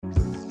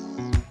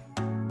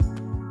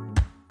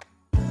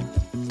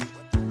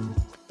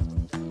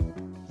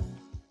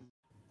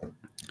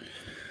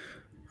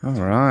All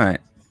right.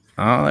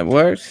 Oh, it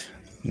worked.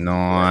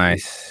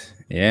 Nice.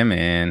 Yeah,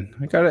 man.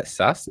 We got it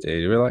sus,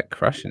 dude. We're like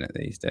crushing it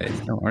these days.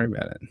 Don't worry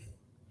about it.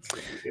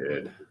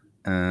 Good.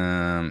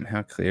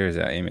 How clear is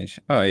our image?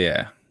 Oh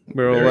yeah,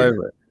 we're all Very,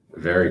 over it.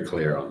 very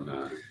clear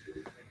on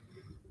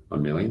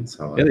millions.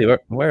 Billy,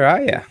 where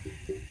are you?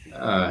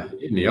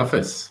 In the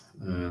office.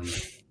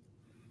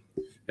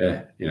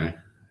 Yeah,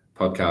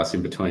 podcast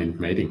in between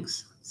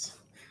meetings.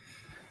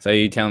 So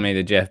you telling me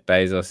that Jeff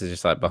Bezos is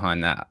just like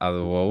behind that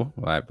other wall,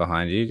 like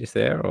behind you, just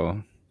there,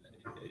 or?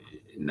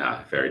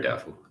 Nah, very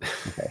doubtful.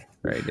 Okay,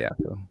 very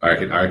doubtful. I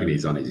reckon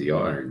he's on his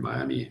yacht in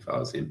Miami if I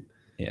was him.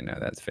 Yeah, no,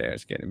 that's fair.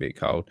 It's getting a bit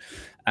cold.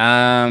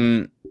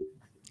 We're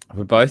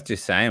both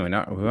just saying we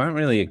weren't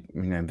really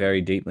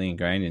very deeply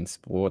ingrained in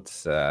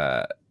sports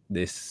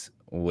this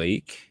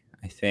week.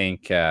 I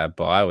think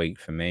bye week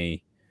for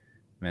me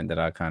meant that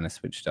I kind of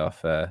switched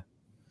off a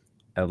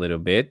little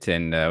bit,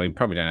 and we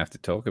probably don't have to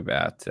talk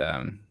about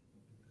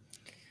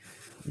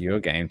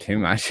your game too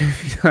much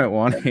if you don't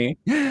want to.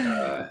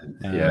 That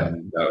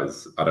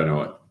was. I don't know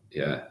what.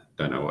 Yeah,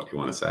 don't know what you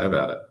want to say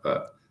about it,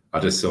 but I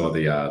just saw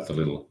the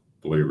little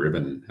blue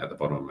ribbon at the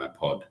bottom of my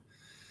pod.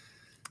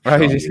 Oh,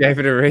 you just gave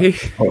it a read?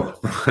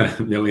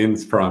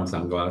 Millions Prime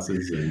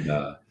Sunglasses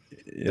and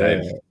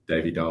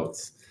Davey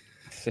Dolts.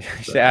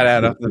 Shout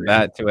out off the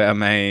bat to our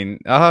main.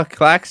 Oh,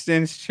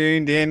 Claxton's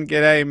tuned in.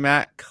 G'day,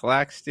 Matt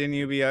Claxton.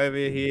 You'll be over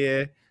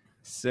here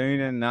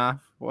soon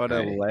enough. What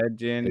a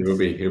legend. He'll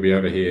be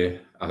over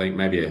here. I think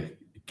maybe a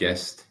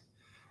guest.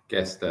 I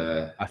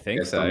think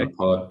guest so. On the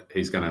pod.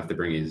 He's going to have to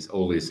bring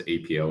all his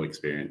EPL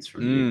experience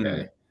from the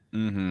UK.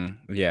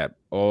 Mm-hmm. Yeah,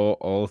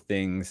 all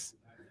things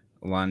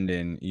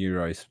London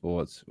Euro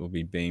sports will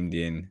be beamed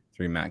in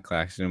through Matt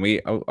Claxton.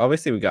 We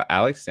got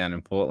Alex down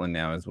in Portland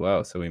now as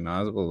well, so we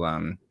might as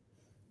well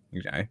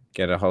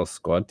get a whole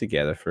squad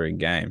together for a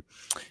game.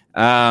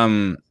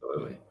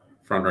 Absolutely.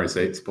 Front row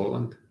seats,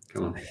 Portland.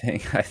 Come on.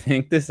 I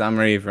think the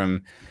summary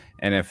from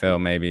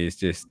NFL maybe is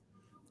just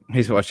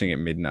he's watching at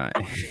midnight.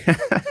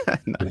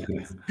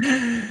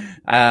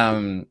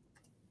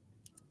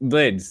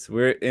 Lids.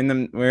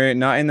 We're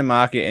not in the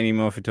market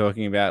anymore for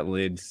talking about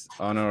lids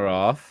on or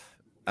off.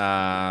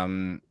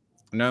 No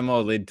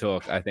more lid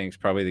talk, I think, is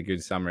probably the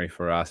good summary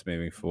for us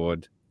moving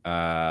forward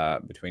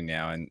between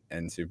now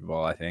and Super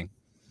Bowl, I think.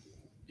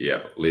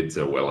 Yeah, lids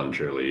are well and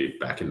truly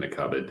back in the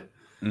cupboard.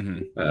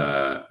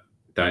 Mm-hmm.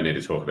 Don't need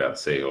to talk about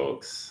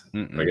Seahawks.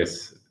 I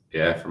guess,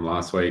 from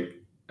last week,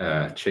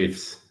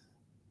 Chiefs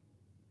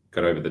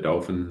got over the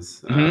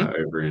Dolphins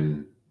over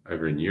in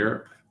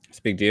Europe. It's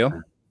a big deal.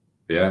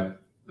 Yeah.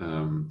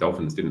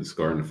 Dolphins didn't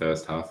score in the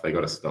first half. They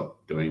got to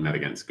stop doing that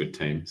against good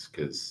teams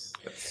because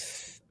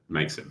it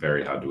makes it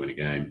very hard to win a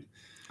game.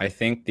 I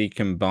think the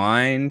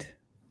combined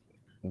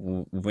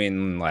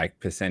win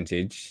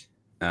percentage,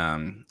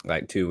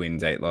 2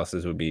 wins, 8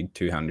 losses would be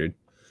 200.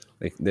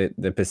 Like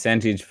the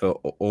percentage for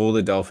all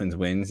the Dolphins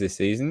wins this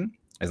season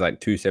is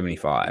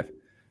 275.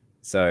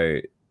 So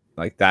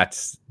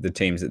that's the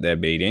teams that they're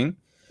beating.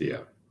 Yeah.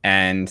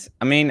 And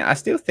I mean, I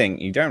still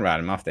think you don't write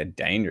them off. They're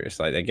dangerous.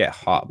 They get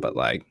hot, but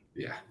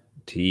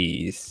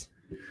geez,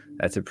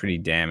 that's a pretty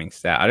damning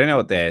stat. I don't know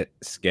what their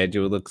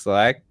schedule looks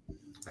like.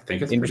 I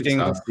think it's interesting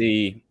to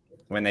see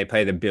when they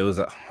play the Bills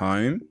at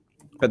home.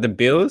 But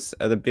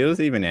are the Bills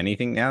even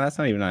anything now? That's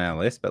not even on our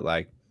list, but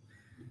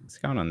what's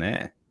going on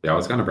there? Yeah, I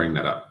was going to bring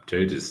that up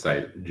too. Just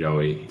say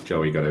Joey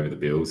got over the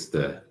Bills.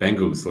 The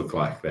Bengals look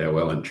like they're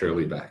well and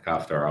truly back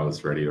after I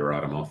was ready to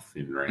write them off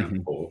in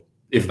round 4.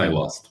 If they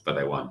lost, but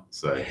they won.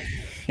 So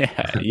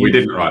we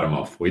didn't write them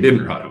off.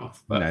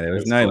 But no, there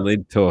was no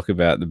lid talk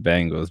about the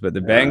Bengals. But the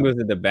Bengals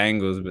are the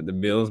Bengals, but the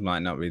Bills might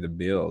not be the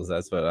Bills.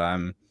 That's what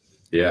I'm.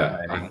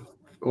 Yeah.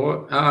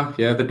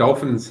 The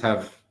Dolphins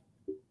have.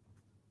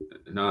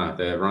 No,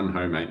 their run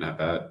home ain't that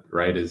bad.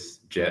 Raiders,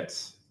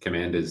 Jets,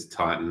 Commanders,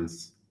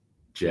 Titans,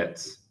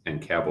 Jets,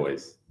 and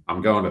Cowboys.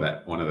 I'm going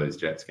to one of those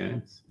Jets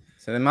games.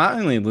 So they might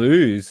only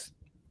lose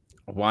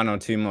 1 or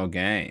 2 more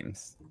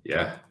games.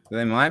 Yeah. So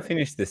they might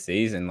finish the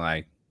season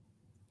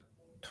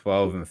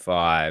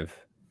 12-5,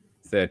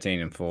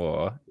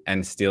 13-4,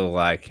 and still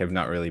have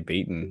not really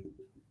beaten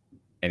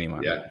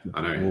anyone. Yeah,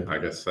 I know. Ooh. I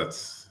guess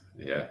that's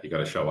you got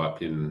to show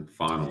up in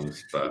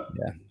finals, but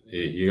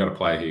you got to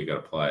play who you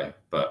got to play.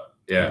 But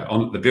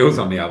on the Bills,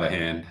 on the other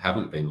hand,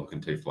 haven't been looking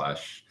too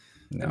flash.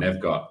 No. And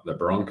they've got the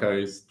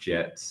Broncos,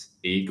 Jets,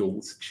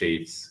 Eagles,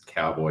 Chiefs,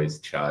 Cowboys,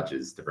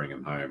 Chargers to bring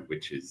them home,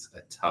 which is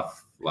a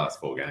tough last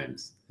 4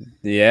 games.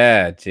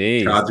 Yeah,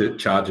 geez.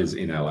 Chargers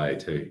in LA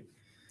too.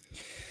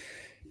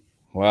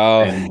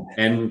 Well,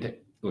 and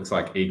looks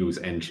like Eagles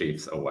and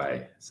Chiefs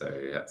away. So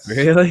that's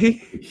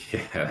really,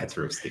 that's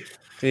real stiff.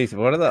 Jeez,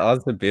 what are the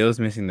odds the Bills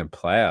missing the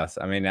playoffs?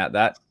 I mean,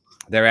 that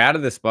they're out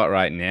of the spot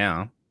right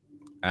now.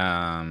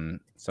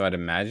 So I'd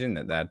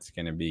imagine that's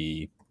going to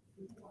be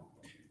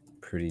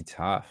pretty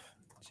tough.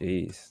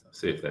 Jeez.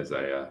 See if there's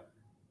a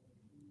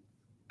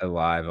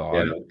live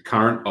odd. Yeah,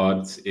 current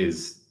odds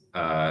is they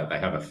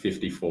have a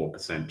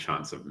 54%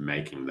 chance of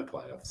making the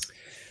playoffs.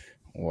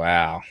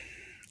 Wow.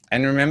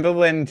 And remember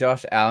when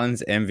Josh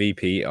Allen's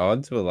MVP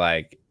odds were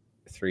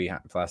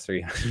plus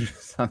 300 or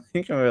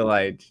something. And we were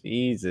like,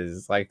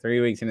 Jesus, like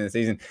 3 weeks into the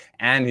season.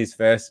 And his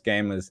first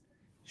game was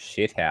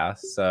shithouse.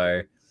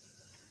 So,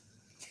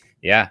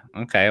 yeah.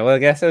 Okay. Well, I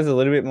guess there was a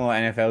little bit more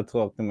NFL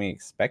talk than we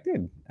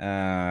expected.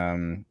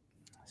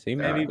 See,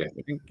 maybe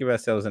we didn't give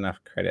ourselves enough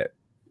credit.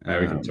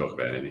 We can talk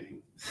about anything.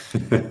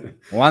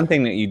 One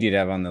thing that you did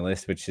have on the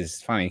list, which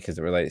is funny because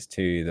it relates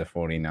to the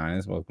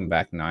 49ers. Welcome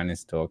back,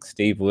 Niners talk.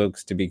 Steve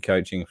Wilkes to be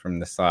coaching from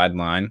the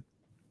sideline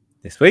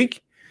this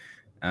week.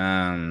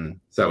 So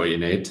what you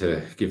need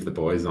to give the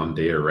boys on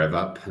D a rev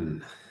up?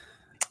 And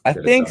I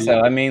think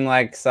so. I mean,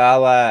 like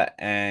Salah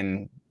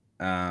and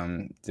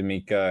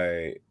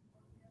D'Amico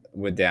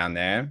were down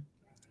there.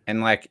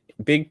 And like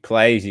big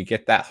plays, you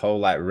get that whole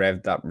like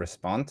revved up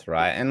response,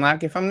 right? And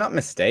like, if I'm not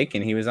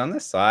mistaken, he was on the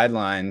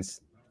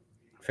sidelines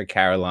for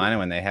Carolina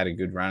when they had a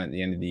good run at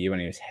the end of the year when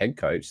he was head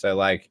coach. So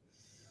like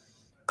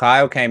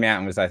Kyle came out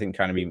and was, I think,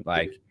 trying to be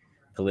like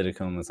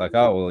political and was like,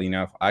 oh, well, you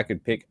know, if I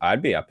could pick,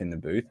 I'd be up in the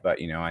booth,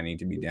 but you know, I need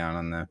to be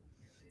down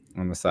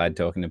on the side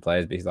talking to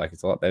players because like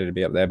it's a lot better to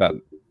be up there. But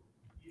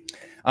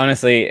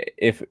honestly,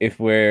 if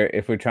we're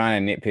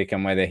trying to nitpick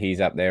on whether he's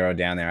up there or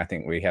down there, I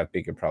think we have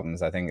bigger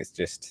problems. I think it's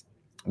just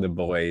the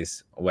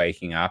boys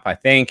waking up. I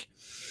think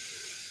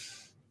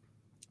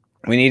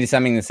we needed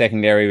something in the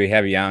secondary. We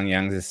have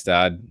Young's a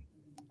stud.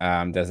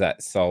 Does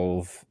that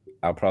solve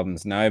our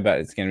problems? No, but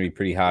it's going to be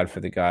pretty hard for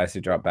the guys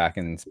to drop back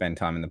and spend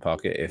time in the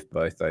pocket if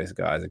both those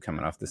guys are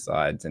coming off the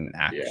sides and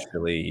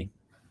actually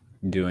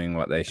doing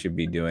what they should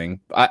be doing.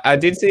 I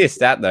did see a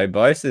stat though.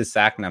 Bosa's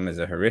sack numbers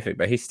are horrific,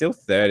 but he's still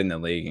third in the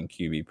league in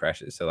QB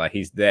pressures. So like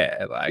he's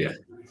there. Like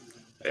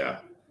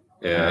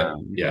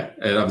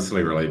it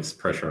obviously relieves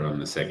pressure on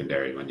the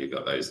secondary when you've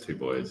got those two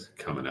boys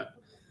coming at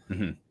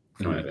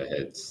their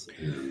heads.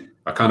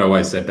 I kind of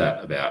always said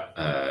that about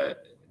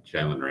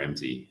Jalen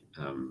Ramsey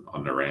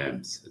on the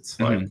Rams. It's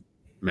like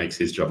makes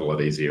his job a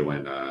lot easier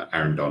when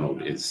Aaron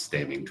Donald is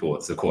standing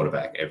towards the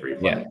quarterback every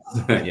play.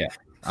 Yeah,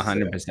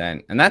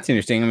 100%. And that's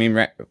interesting. I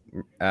mean,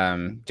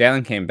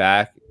 Jalen came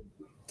back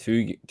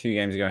two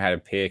games ago, had a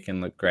pick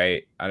and looked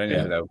great. I don't know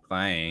who they were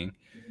playing,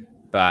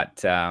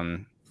 but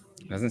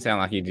it doesn't sound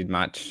like he did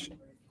much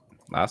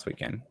last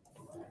weekend.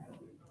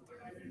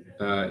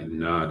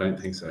 No, I don't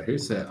think so.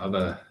 Who's that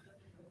other?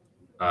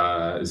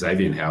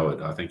 Xavier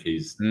Howard. I think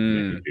he's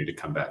due to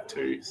come back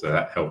too. So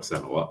that helps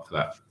them a lot for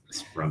that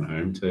run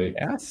home too.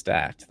 They are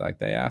stacked.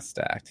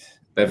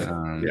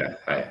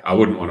 Hey, I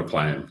wouldn't want to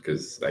play them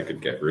because they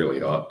could get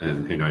really hot,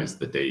 and who knows,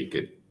 the D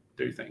could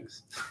do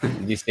things.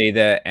 Did you see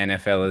the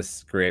NFL's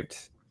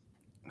script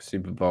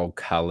Super Bowl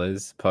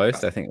colors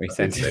post? I think we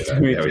sent it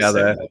to each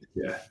other.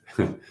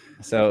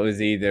 So it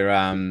was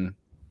either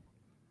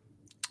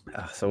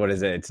so what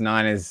is it? It's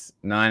Niners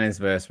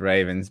versus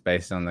Ravens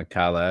based on the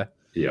color.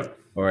 Yeah.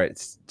 Or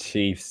it's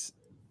Chiefs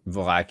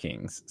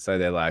Vikings. So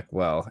they're like,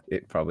 well,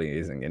 it probably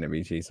isn't going to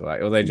be Chiefs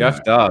Vikings. Although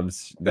Josh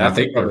Dobbs, I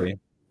think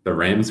the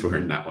Rams were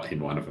in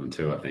one of them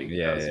too. I think.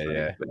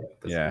 Yeah.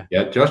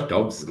 Josh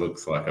Dobbs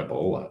looks like a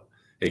baller.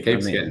 He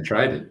keeps getting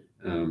traded.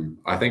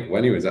 I think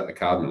when he was at the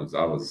Cardinals,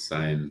 I was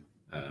saying,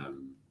 I'd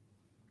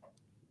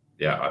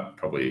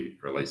probably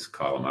release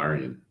Kyler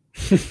Murray and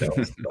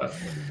Dobbs, but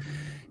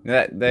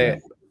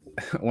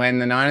when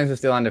the Niners were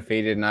still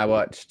undefeated, and I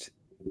watched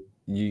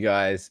you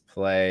guys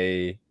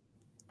play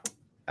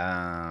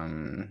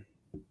who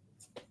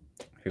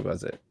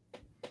was it?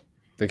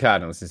 The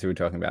Cardinals is who we're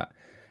talking about.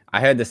 I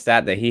heard the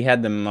stat that he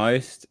had the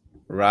most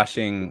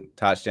rushing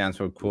touchdowns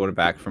for a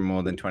quarterback from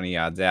more than 20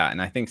 yards out.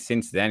 And I think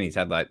since then he's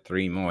had like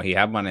 3 more. He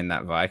had one in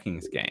that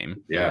Vikings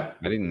game. Yeah.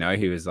 I didn't know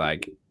he was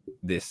like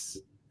this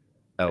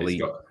elite.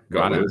 He's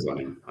got moves on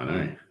him. I know.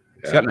 Yeah.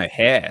 He's got no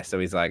hair, so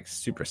he's like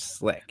super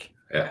slick.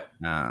 Yeah.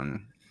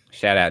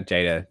 Shout out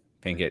Jada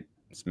Pinkett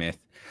Smith.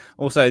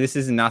 Also, this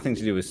is nothing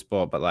to do with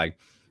sport, but like,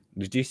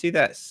 did you see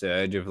that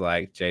surge of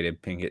like Jada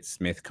Pinkett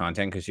Smith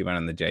content because she went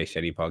on the Jay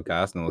Shetty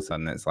podcast and all of a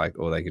sudden it's like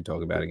all they could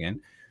talk about again?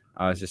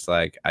 I was just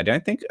like, I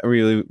don't think I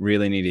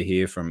really need to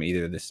hear from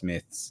either of the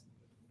Smiths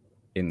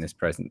in this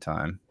present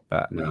time.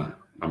 But no,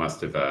 I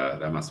must have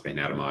that must have been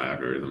out of my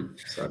algorithm,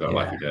 so I got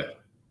lucky there.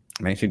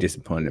 I'm actually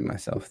disappointed in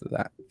myself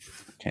that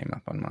came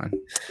up on mine.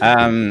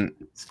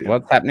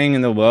 What's happening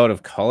in the world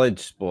of college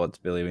sports,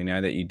 Billy? We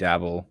know that you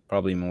dabble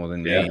probably more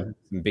than me.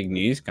 Some big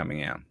news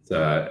coming out.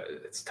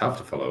 It's tough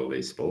to follow all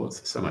these sports.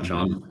 There's so much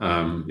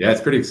on.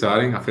 It's pretty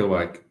exciting. I feel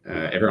like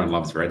everyone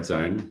loves Red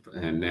Zone,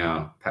 and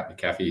now Pat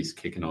McAfee's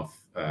kicking off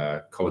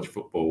college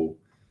football.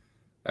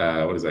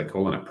 What is they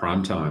calling it?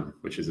 Prime time,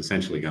 which is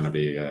essentially going to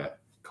be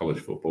college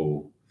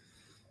football.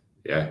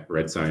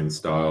 Red Zone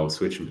style,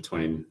 switching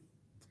between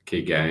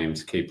key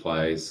games, key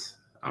plays.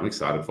 I'm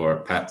excited for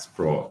it. Pat's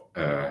brought,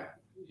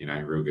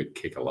 real good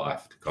kick of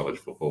life to college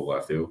football,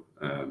 I feel.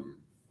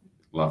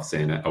 Love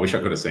seeing it. I wish I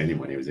could have seen him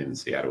when he was in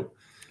Seattle.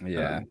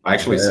 Yeah. I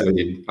actually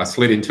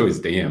slid into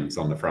his DMs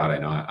on the Friday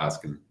night,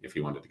 asking if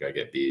he wanted to go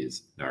get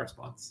beers. No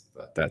response.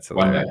 But that's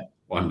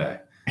one day.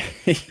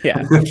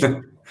 Yeah.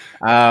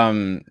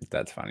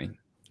 That's funny.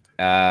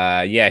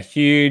 Yeah,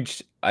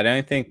 huge. I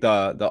don't think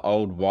the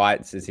old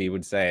whites, as he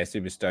would say, are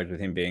super stoked with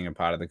him being a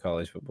part of the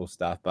college football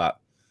stuff, but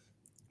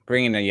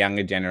bringing a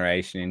younger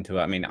generation into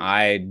it. I mean,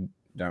 I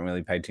don't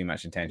really pay too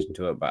much attention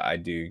to it, but I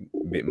do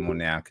a bit more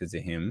now because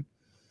of him.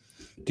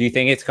 Do you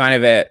think it's kind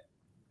of a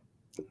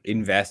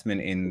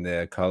investment in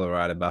the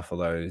Colorado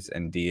Buffaloes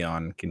and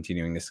Dion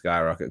continuing to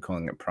skyrocket,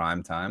 calling it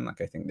prime time?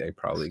 Like, I think they're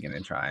probably going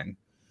to try and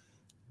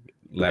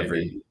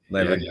leverage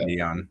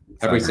Dion.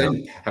 Have we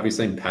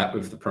seen Pat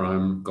with the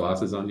prime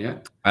glasses on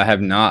yet? I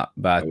have not,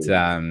 but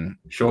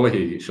surely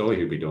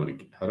he'll be doing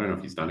it. I don't know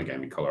if he's done a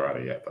game in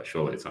Colorado yet, but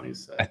surely it's on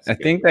his. I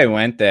think they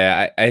went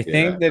there. I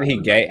think that he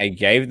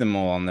gave them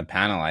all on the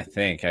panel. I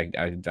think I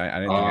don't think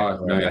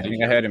I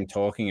think I heard him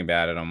talking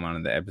about it on one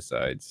of the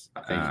episodes.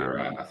 I think you're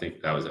right. I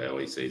think that was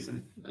early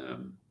season.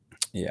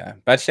 Yeah,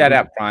 but shout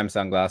out Prime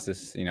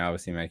Sunglasses.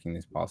 Obviously making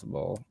this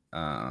possible.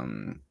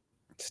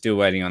 Still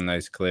waiting on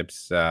those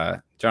clips.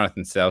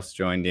 Jonathan Self's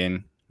joined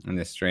in on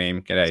the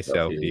stream. G'day,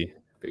 Selfie.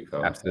 Big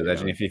fella. Absolute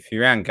legend. If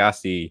you're around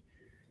Gussie,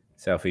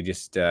 Selfie,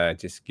 just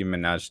give him a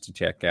nudge to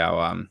check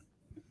our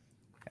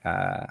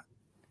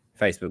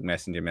Facebook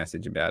Messenger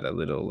message about a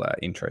little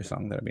intro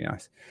song. That'd be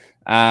nice.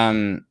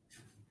 I'm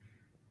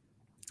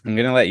going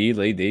to let you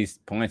lead these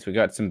points. We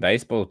got some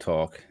baseball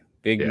talk.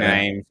 Big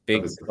names,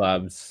 big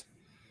clubs.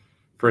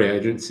 Free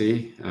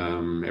agency.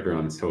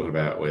 Everyone's talking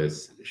about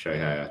where's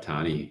Shohei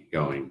Ohtani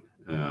going.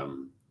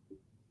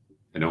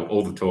 And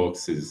all the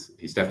talks is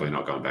he's definitely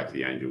not going back to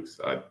the Angels.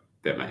 I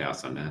bet my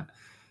house on that.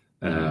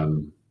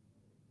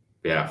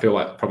 I feel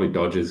like probably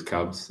Dodgers,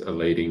 Cubs are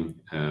leading.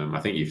 I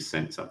think you've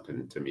sent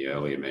something to me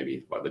earlier,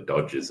 maybe like the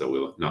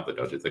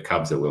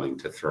Cubs are willing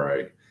to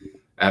throw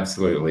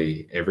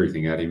absolutely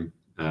everything at him.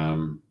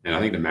 And I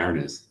think the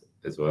Mariners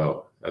as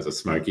well. As a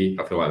Smoky,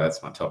 I feel like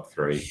that's my top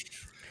three.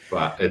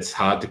 But it's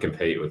hard to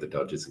compete with the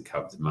Dodgers and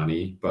Cubs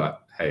money.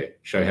 But hey,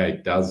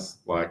 Shohei does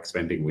like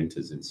spending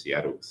winters in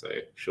Seattle, so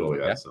surely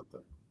that's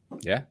something.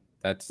 Yeah,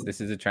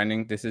 this is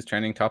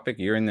trending topic.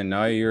 You're in the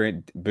know. You're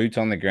in boots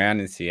on the ground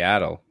in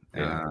Seattle.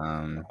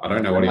 Yeah. I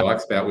don't know what he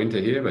likes about winter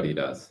here, but he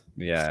does.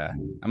 Yeah,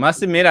 I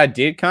must admit, I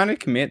did kind of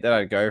commit that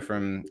I'd go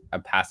from a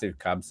passive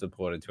Cubs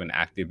supporter to an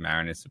active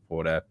Mariners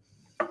supporter.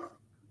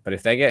 But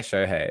if they get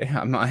Shohei,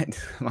 I might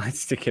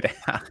stick it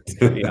out,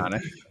 to be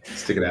honest.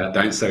 Stick it out.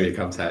 Don't sell your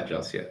Cubs hat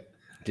just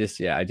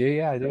yet. I do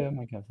have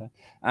my Cubs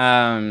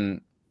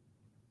hat.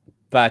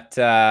 But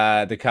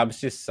the Cubs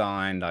just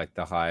signed like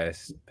the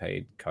highest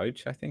paid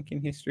coach, I think,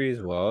 in history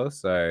as well.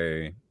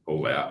 So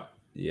all out.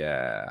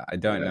 Yeah, I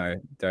don't know.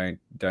 Don't.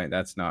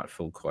 That's not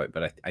full quote,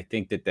 but I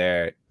think that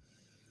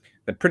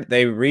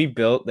they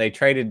rebuilt. They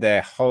traded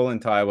their whole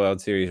entire World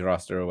Series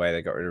roster away.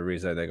 They got rid of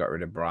Rizzo. They got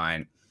rid of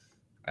Bryant.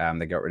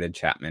 They got rid of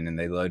Chapman, and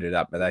they loaded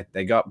up. But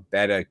they got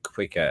better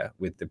quicker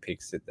with the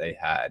picks that they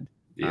had.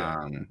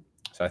 Yeah.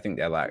 So I think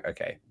they're like,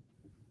 okay,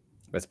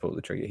 let's pull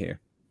the trigger here.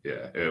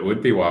 Yeah, it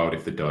would be wild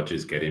if the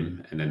Dodgers get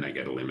him and then they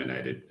get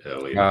eliminated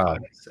early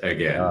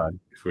again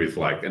with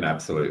like an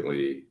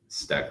absolutely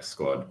stacked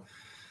squad.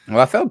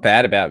 Well, I felt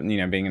bad about being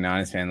a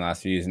Niners fan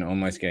last few years and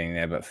almost getting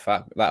there, but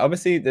fuck, like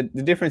obviously the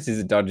difference is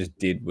the Dodgers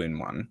did win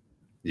one,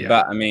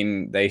 but I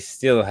mean they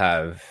still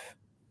have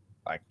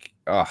like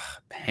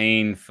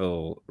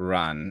painful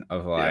run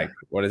of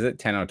what is it,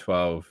 10 or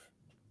 12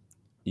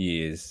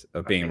 years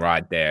of being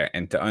right there,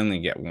 and to only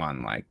get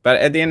one, but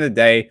at the end of the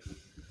day,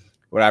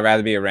 would I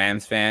rather be a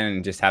Rams fan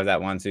and just have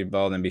that one Super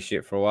Bowl than be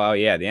shit for a while?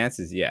 Yeah, the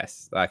answer is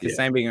yes. The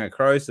same being a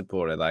Crows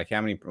supporter,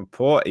 how many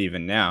Port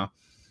even now?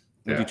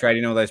 Would you trade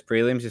in all those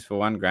prelims just for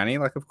one granny?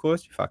 Of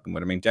course you fucking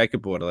would. I mean,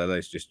 Jacob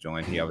Bordello's just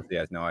joined. He obviously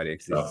has no idea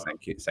because he's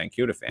a St.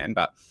 Kilda fan.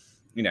 But,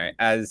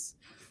 as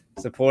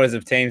supporters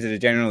of teams that are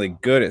generally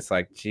good, it's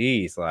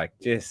geez,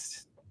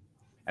 just...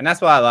 And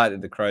that's why I like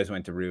that the Crows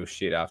went to real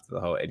shit after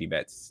the whole Eddie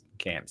Betts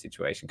camp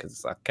situation, because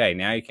it's okay,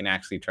 now you can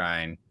actually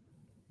try and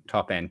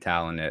top-end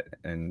talent it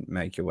and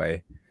make your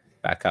way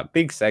back up.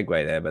 Big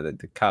segue there, but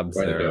the Cubs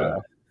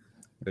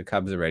the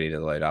Cubs are ready to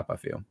load up, I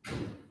feel.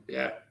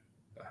 Yeah.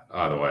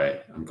 Either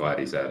way, I'm glad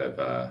he's out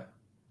of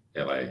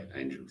LA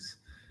Angels.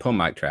 Poor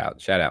Mike Trout.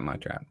 Shout out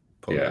Mike Trout.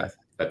 Poor guy.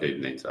 That dude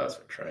needs us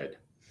for trade.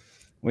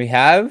 We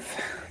have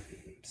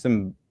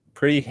some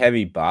pretty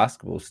heavy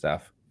basketball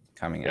stuff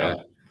coming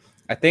up.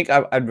 I think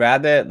I'd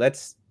rather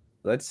let's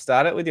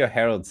start it with your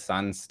Herald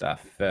Sun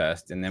stuff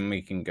first, and then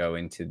we can go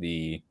into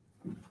the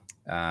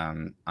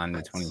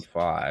under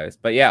 25s.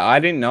 But yeah, I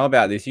didn't know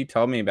about this. You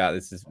told me about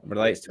this. This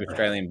relates to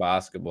Australian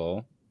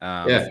basketball.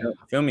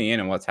 Fill me in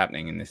on what's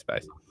happening in this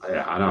space.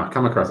 Yeah, I know. I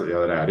come across it the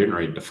other day. I didn't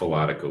read the full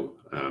article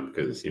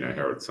because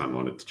Herald Sun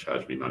wanted to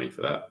charge me money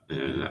for that,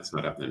 and that's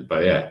not happening.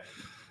 But yeah,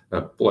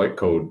 a bloke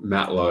called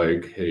Matt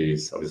Logue,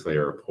 who's obviously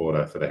a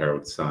reporter for the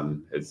Herald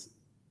Sun, has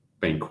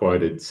been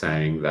quoted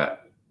saying that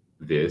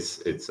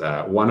it's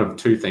one of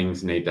two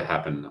things need to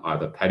happen: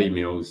 either Patty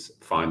Mills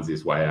finds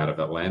his way out of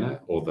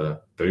Atlanta, or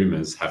the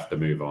Boomers have to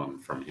move on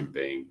from him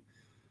being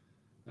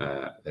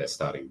their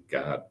starting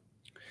guard.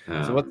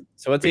 So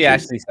what's he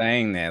actually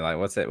saying there?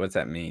 What's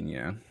that mean?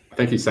 I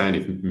think he's saying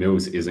if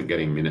Mills isn't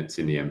getting minutes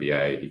in the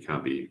NBA, he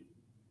can't be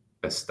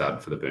a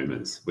stud for the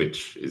Boomers,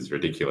 which is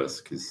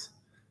ridiculous because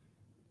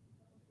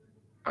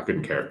I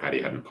couldn't care if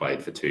Paddy hadn't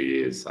played for 2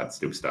 years. I'd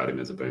still start him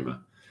as a Boomer.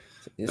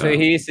 So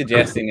he's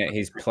suggesting that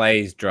his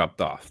plays dropped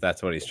off.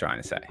 That's what he's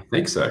trying to say. I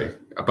think so.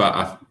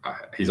 But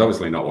he's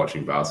obviously not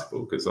watching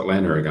basketball because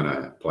Atlanta are going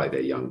to play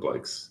their young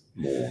blokes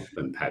more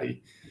than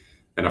Paddy.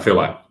 And I feel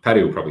like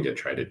Paddy will probably get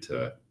traded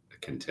to a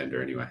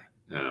contender anyway.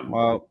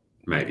 Well,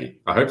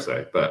 maybe. I hope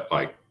so. But,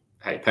 like,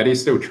 hey,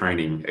 Paddy's still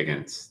training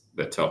against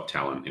the top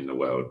talent in the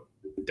world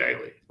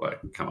daily. Like,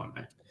 come on,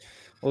 man.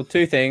 Well,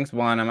 two things.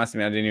 One, I must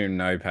admit, I didn't even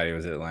know Paddy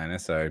was at Atlanta,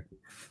 so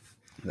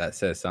that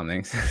says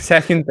something.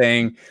 Second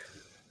thing,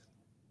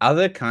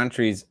 other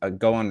countries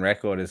go on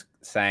record as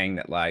saying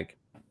that, like,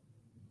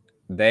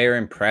 they are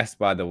impressed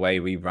by the way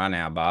we run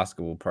our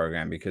basketball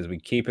program because we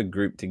keep a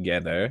group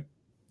together.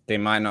 They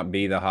might not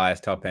be the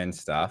highest top end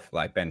stuff,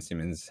 like Ben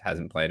Simmons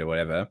hasn't played or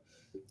whatever.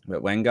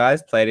 But when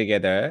guys play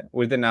together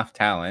with enough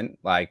talent,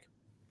 like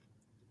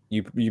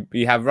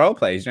you have role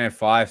players. You don't have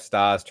 5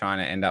 stars trying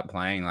to end up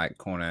playing like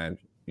corner,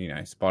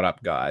 spot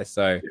up guys.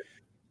 So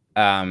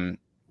in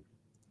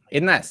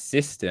that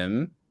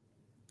system,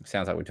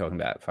 sounds like we're talking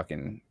about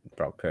fucking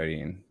Brock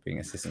Purdy and being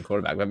assistant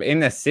quarterback. But in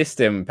the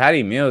system,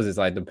 Patty Mills is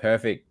like the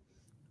perfect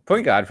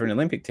point guard for an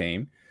Olympic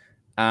team.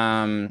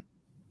 And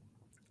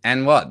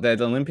what? The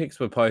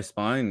Olympics were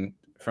postponed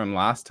from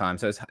last time.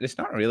 So it's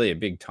not really a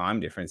big time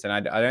difference. And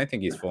I don't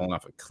think he's fallen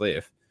off a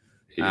cliff.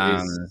 He's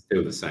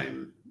still the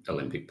same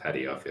Olympic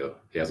Paddy, I feel.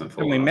 He hasn't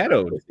fallen off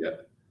medaled. a cliff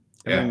yet.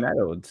 Yeah.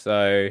 Medaled.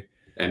 So.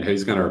 And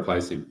who's going to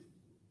replace him?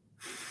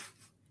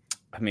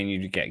 I mean,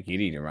 you'd get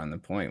Giddy to run the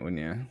point,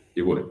 wouldn't you?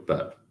 You would,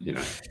 but,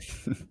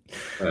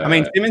 I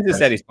mean, Simmons has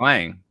said he's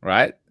playing,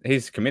 right?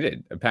 He's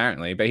committed,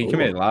 apparently, but he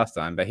committed last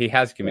time, but he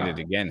has committed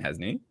again,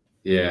 hasn't he?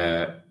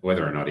 Yeah,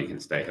 whether or not he can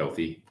stay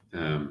healthy.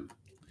 We'll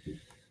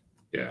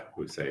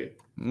see.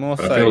 More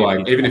but so, I feel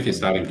like even if you're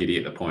starting Giddy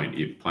at the point,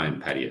 you're playing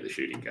Paddy at the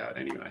shooting guard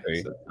anyway.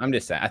 So. I'm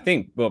just saying, I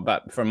think,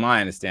 but from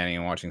my understanding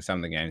and watching some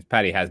of the games,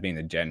 Paddy has been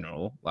the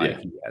general.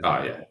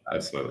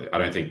 Absolutely. I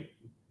don't think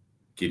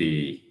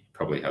Giddy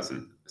probably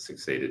hasn't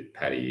succeeded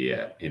Paddy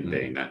yet in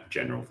being that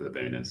general for the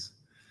Booners.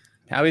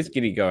 How is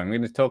Giddy going? We're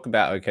going to talk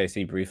about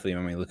OKC briefly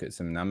when we look at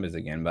some numbers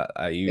again. But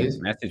you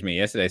messaged me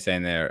yesterday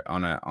saying they're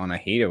on a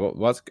heater.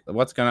 What's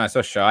going on? I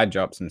saw Shy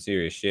drop some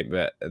serious shit,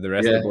 but the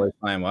rest of the boys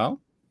playing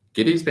well.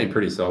 Giddy's been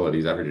pretty solid.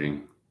 He's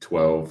averaging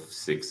 12,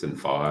 6, and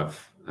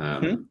 5.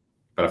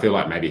 But I feel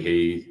like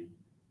maybe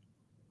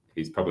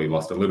he's probably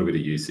lost a little bit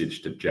of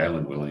usage to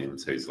Jalen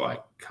Williams, who's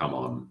like come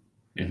on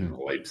in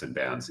leaps and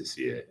bounds this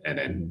year, and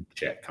then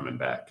Chet coming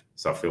back.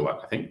 So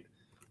I think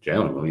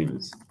Jalen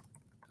Williams,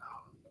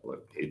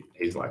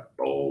 he's like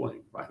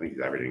balling. I think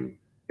he's averaging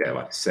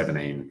like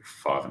 17,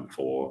 5, and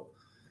 4.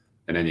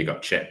 And then you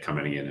got Chet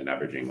coming in and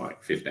averaging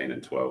like 15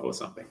 and 12 or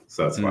something.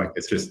 So it's like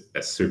it's just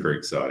a super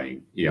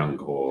exciting young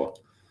core.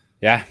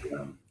 Yeah.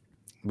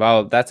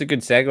 Well, that's a good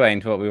segue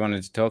into what we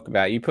wanted to talk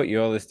about. You put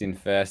your list in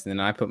first, and then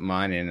I put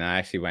mine in, and I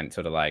actually went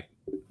sort of like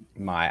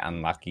my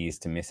unluckies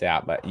to miss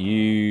out. But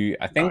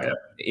I think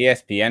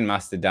ESPN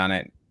must have done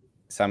it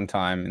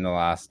sometime in the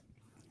last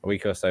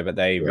week or so, but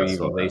they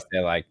released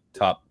their like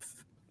top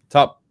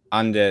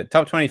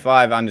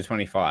 25 under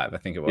 25. I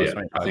think it was.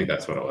 Yeah, I think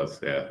that's what it was.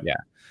 Yeah. Yeah.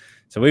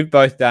 So we've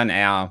both done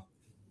our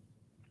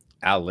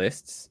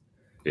lists.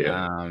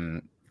 Yeah.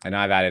 And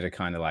I've added a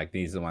kind of like,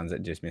 these are the ones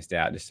that just missed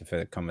out just for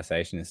the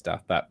conversation and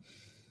stuff. But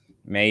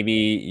maybe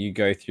you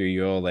go through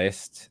your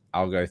list,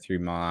 I'll go through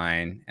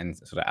mine and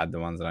sort of add the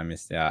ones that I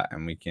missed out,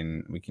 and we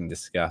can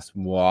discuss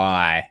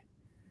why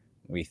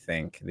we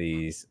think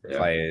these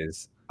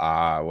players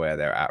are where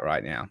they're at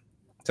right now.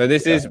 So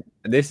this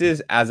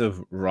is as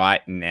of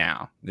right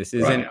now. This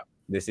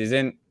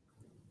isn't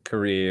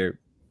career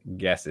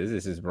guesses.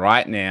 This is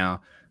right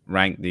now.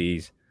 Rank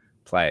these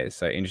players.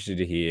 So interested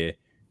to hear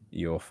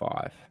your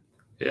 5.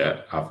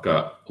 Yeah, I've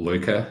got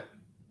Luka.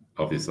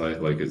 Obviously,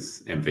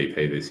 Luka's MVP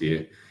this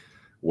year.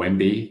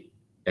 Wemby,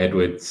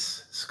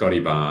 Edwards, Scotty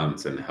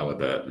Barnes, and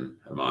Halliburton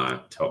are my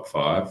top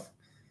 5.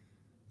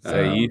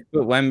 So you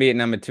put Wemby at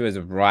number 2 as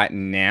of right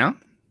now,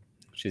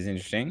 which is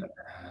interesting.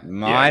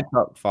 My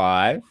top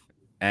 5,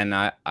 and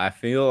I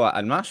feel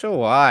I'm not sure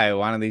why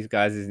one of these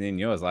guys isn't in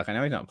yours. Like, I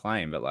know he's not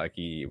playing, but like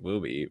he will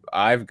be.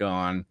 I've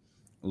gone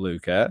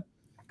Luka,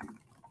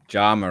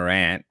 Ja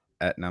Morant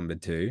at number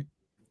 2,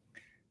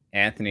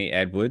 Anthony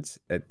Edwards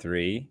at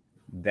 3,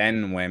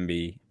 then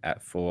Wemby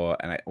at 4,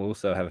 and I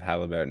also have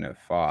Halliburton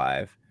at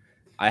 5.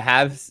 I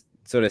have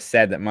sort of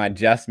said that my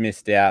just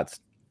missed outs.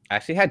 I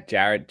actually had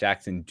Jarrett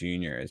Jackson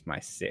Jr. as my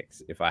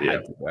 6 if I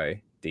had to go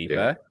deeper.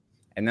 Yeah.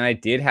 And then I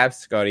did have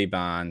Scotty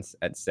Barnes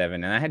at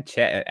 7, and I had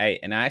Chet at 8.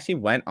 And I actually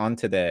went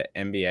onto the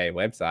NBA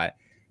website.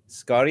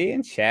 Scotty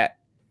and Chet,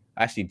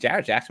 actually,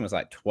 Jarrett Jackson was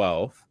like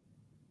 12.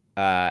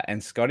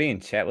 And Scotty and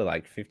Chet were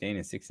like 15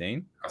 and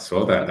 16. I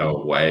saw that. They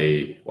were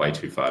way, way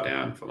too far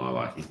down for my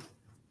liking.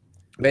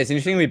 But it's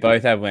interesting we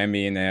both have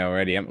Wemby in there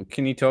already.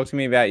 Can you talk to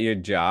me about your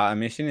Ja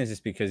omission? Is this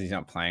because he's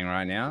not playing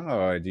right now,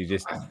 or do you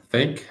just? I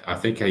think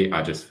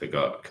I just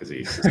forgot because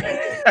he's.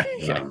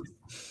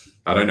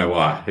 I don't know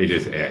why. He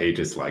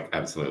just like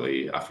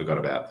absolutely. I forgot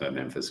about the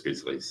Memphis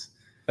Grizzlies.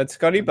 But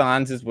Scotty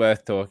Barnes is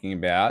worth talking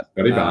about.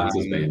 Scotty Barnes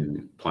has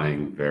been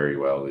playing very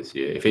well this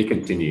year. If he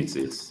continues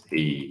this,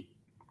 he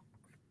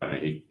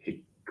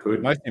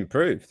could most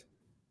improved.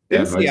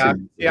 Yeah,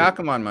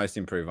 Siakam won most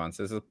improved once.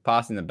 So it's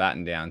passing the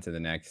baton down to the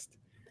next.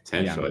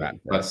 Potentially.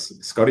 But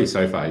Scotty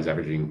so far is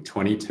averaging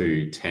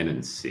 22, 10,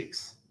 and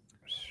 6.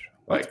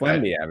 What's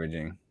Wemby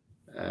averaging?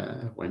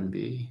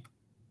 Wemby.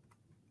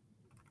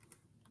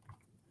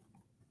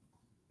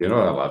 You know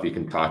what I love? You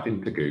can type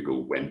into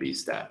Google Wemby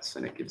stats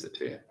and it gives it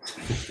to you.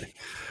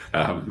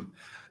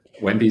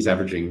 Wemby's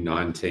averaging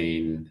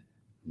 19,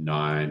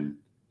 9,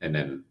 and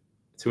then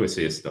 2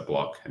 assists, a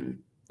block, and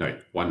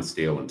 1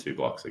 steal and 2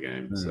 blocks a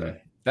game. So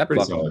that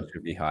block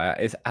should be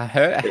higher. I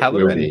heard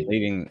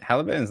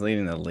Halliburton's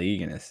leading the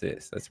league in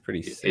assists. That's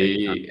pretty sick.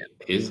 He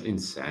is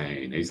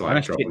insane. He's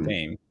like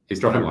dropping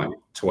like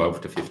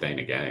 12 to 15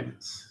 a game.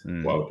 It's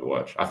wild to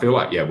watch. I feel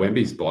like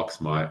Wemby's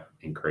blocks might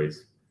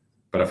increase.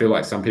 But I feel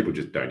like some people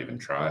just don't even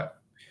try it.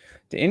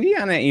 Do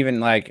Indiana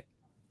even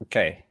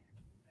okay,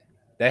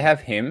 they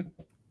have him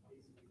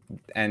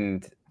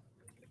and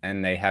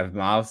they have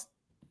Miles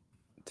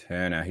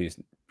Turner, who's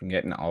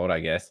getting old, I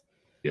guess.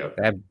 Yeah.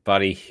 They have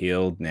Buddy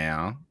Hield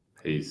now.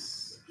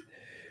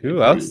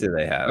 Who else do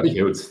they have? Buddy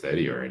Hield's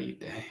 30 already.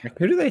 Damn.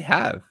 Who do they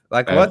have?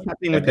 What's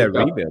happening with their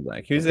rebuild?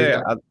 Who's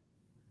there?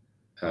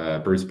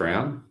 Bruce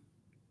Brown.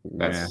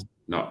 That's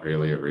not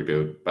really a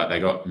rebuild, but they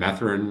got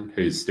Mathurin,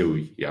 who's still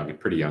young,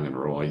 pretty young and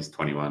raw. He's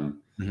 21.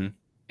 Mm-hmm.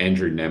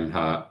 Andrew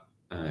Nemhart,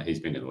 he's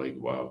been in the league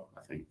a while,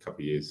 I think a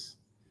couple of years.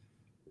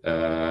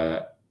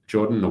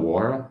 Jordan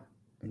Nwora.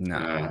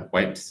 No.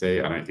 Wait to see.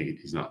 I don't think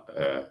he's not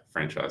a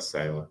franchise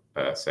saver.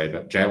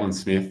 Jalen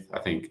Smith, I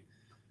think.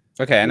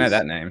 Okay, I know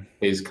that name.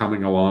 He's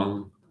coming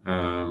along.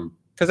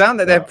 Because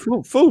they're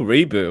full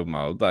rebuild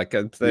mode.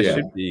 They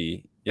should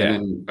be. Yeah.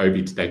 And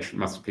then they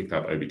must have picked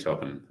up Obi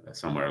Toppin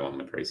somewhere along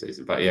the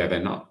preseason. But yeah,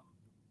 they're not.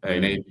 They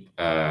need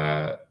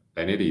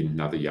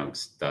another young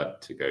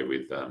stud to go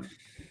with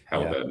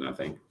Halliburton, I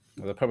think.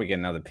 Well, they'll probably get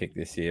another pick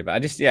this year.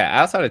 But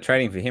outside of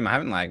trading for him,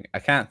 I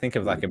can't think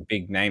of a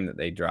big name that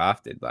they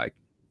drafted.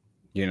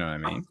 You know what I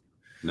mean?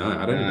 No,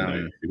 I don't even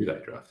know who they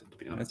drafted, to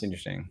be honest. That's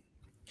interesting.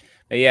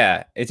 But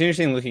yeah, it's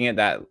interesting looking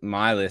at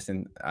my list,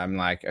 and I'm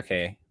like,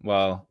 okay,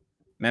 well,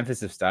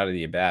 Memphis have started the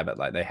year bad,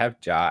 but they have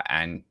Ja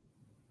and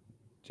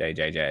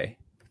JJJ,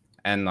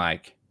 and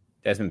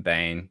Desmond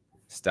Bain,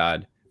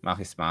 stud.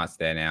 Marcus Smart's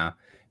there now.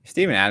 If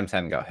Steven Adams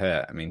hadn't got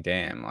hurt, I mean,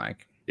 damn,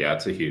 yeah,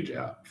 it's a huge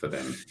out for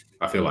them.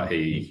 I feel like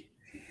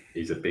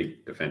he's a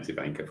big defensive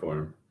anchor for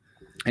him.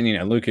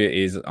 And Luka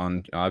is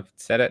on. I've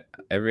said it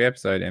every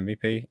episode.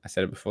 MVP. I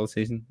said it before the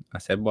season. I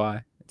said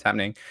why it's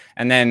happening.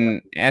 And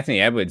then Anthony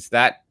Edwards.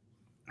 That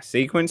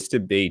sequence to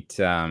beat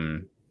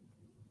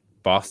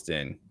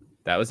Boston.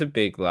 That was a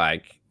big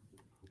I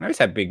always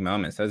have big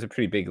moments. That was a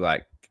pretty big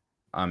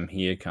I'm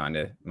here kind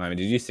of moment.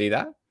 Did you see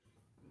that?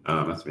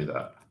 Must be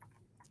that.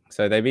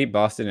 So they beat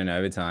Boston in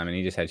overtime, and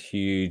he just had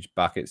huge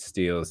bucket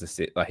steals.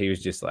 He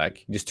was just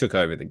he just took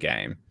over the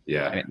game.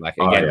 Yeah. And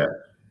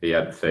he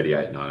had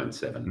 38, 9, and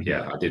 7. Mm-hmm.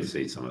 Yeah, I did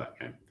see some of that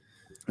game.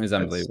 It was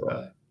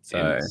unbelievable.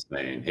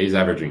 Insane. He's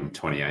averaging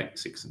 28,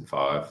 6, and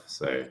 5.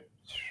 So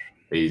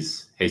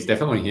he's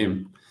definitely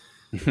him.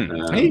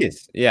 He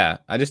is. Yeah.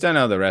 I just don't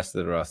know the rest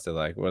of the roster.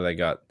 What do they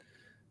got?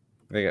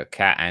 They got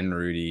Kat and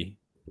Rudy.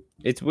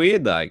 It's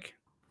weird.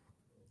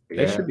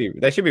 They should be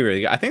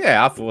really good. I think they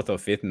are 4th or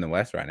 5th in the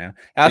West right now.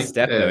 How's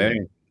Steph?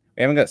 We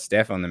haven't got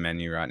Steph on the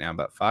menu right now,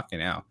 but fucking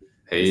hell.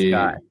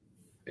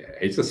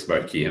 He's a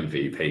smoky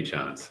MVP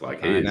chance.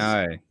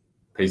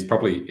 He's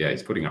probably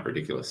he's putting up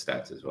ridiculous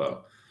stats as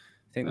well.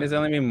 I think there's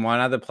only been one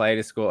other player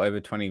to score over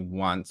 20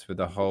 once with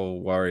the whole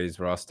Warriors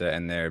roster,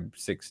 and they're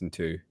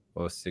 6-2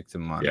 or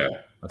 6-1. Yeah,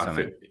 I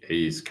think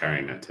he's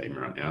carrying that team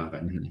right now.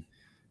 Mm-hmm.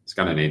 It's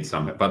going to need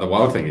some. But the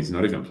wild thing is he's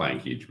not even playing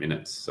huge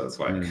minutes. So it's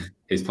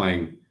he's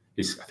playing.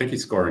 I think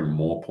he's scoring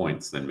more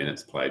points than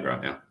minutes played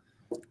right now.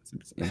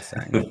 It's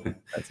insane.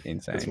 That's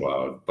insane. It's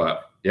wild.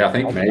 But yeah, I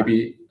think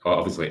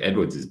obviously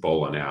Edwards is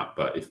balling out.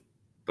 But if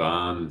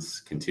Barnes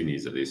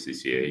continues at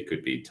this year, he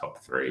could be top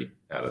 3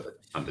 out of the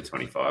under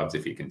 25s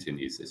if he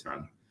continues this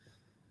run.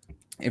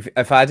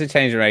 If I had to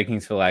change the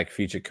rankings for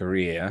future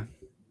career,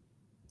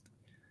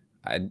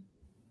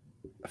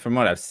 from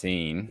what I've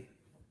seen,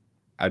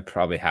 I'd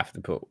probably have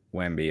to put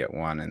Wemby at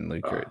 1 and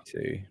Luka at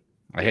 2.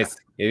 I guess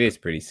it is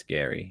pretty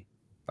scary.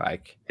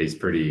 He's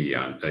pretty.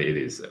 It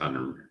is.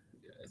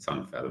 It's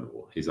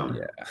unfathomable. He's on.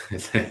 Yeah.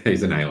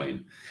 He's an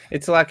alien.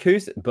 It's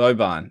who's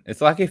Boban?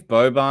 It's if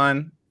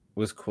Boban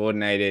was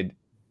coordinated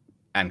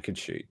and could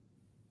shoot,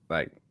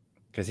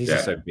 because he's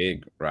just so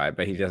big, right?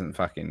 But he doesn't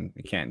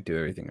he can't do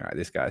everything right.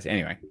 This guy's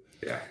anyway.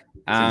 Yeah.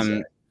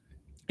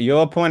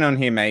 Your point on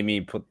here made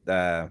me put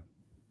the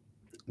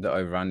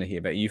over under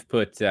here, but you've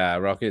put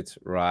Rockets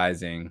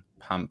rising,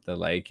 pump the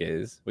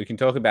Lakers. We can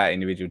talk about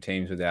individual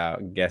teams with our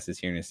guesses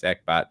here in a sec,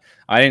 but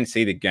I didn't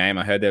see the game.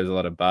 I heard there was a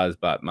lot of buzz,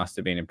 but must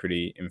have been a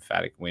pretty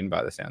emphatic win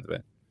by the sounds of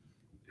it.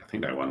 I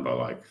think they won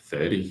by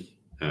 30.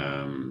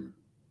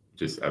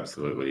 just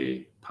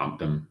absolutely pumped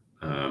them.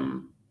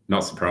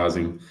 Not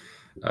surprising.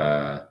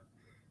 There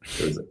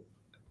was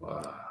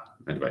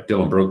anyway,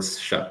 Dylan Brooks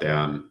shut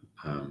down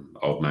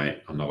old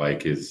mate on the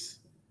Lakers.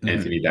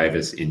 Anthony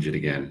Davis injured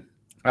again.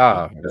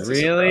 Oh, That's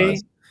really?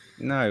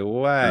 No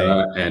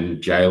way.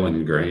 And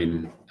Jalen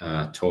Green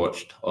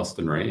torched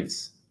Austin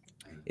Reeves.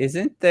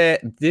 Didn't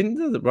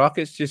the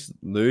Rockets just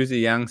lose a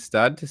young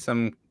stud to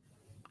some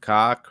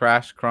car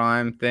crash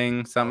crime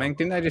thing, something?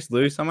 Didn't they just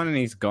lose someone and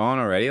he's gone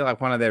already? Like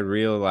one of their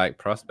real like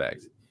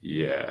prospects.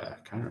 Yeah,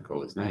 I can't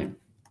recall his name.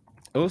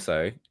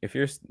 Also, if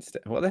you're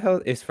what the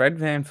hell is Fred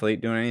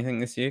VanVleet doing anything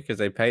this year? Because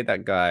they paid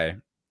that guy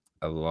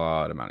a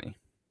lot of money.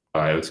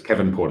 It was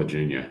Kevin Porter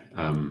Jr.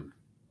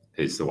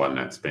 He's the one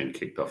that's been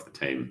kicked off the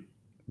team.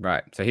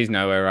 Right. So he's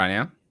nowhere right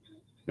now?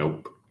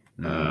 Nope.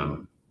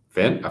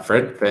 Fred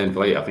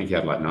VanVleet, I think he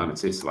had like 9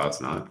 assists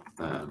last night.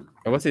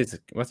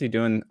 What's he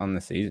doing on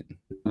the season?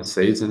 On the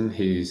season,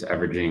 he's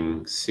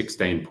averaging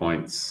 16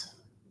 points,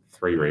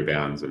 3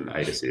 rebounds, and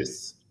 8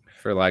 assists.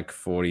 For like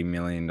 $40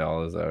 million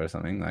or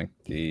something. Like,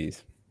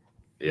 geez.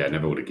 Yeah, I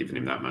never would have given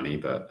him that money,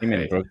 but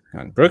hey.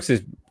 Brooks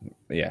is,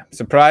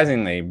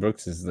 surprisingly,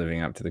 Brooks is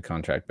living up to the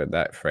contract, but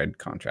that Fred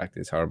contract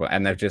is horrible.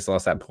 And they've just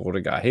lost that Porter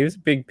guy. He was a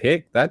big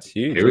pick. That's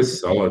huge. He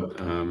was solid,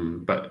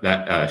 but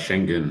that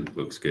Schengen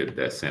looks good,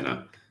 their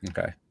center.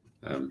 Okay.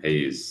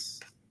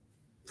 He's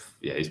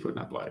putting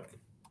up like.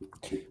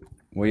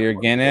 We're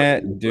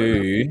gonna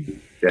do.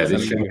 Yeah,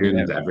 this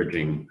Schengen's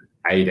averaging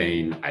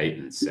 18, 8,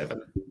 and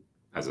 7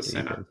 as a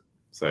center.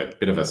 So a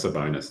bit of a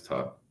Sabonis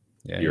type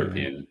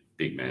European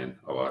big man.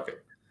 I like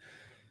it.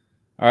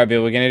 All right,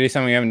 Bill, we're going to do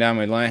something we haven't done.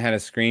 We learned how to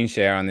screen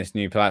share on this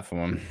new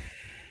platform.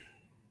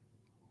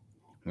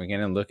 We're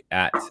going to look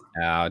at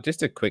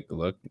just a quick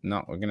look.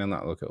 We're going to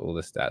not look at all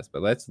the stats,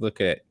 but let's look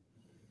at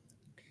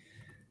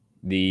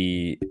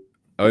the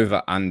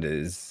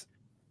over-unders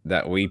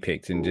that we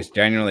picked and just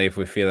generally if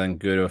we're feeling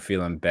good or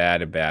feeling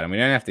bad about them. We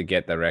don't have to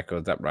get the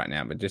records up right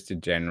now, but just a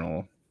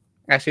general.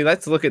 Actually,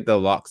 let's look at the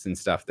locks and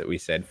stuff that we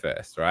said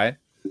first, right?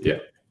 Yeah.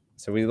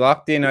 So we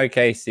locked in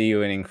OKC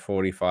winning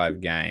 45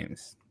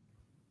 games.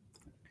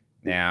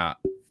 Now,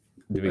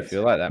 do we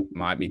feel like that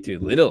might be too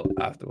little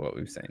after what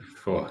we've seen?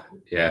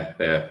 Yeah,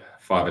 they're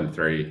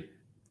 5-3.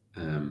 I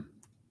don't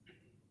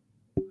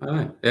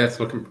know. Yeah, it's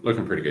looking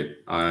pretty good.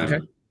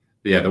 Okay.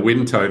 Yeah, the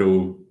win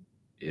total.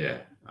 Yeah,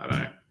 I don't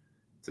know.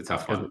 It's a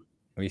tough one.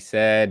 We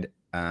said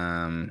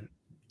they're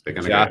going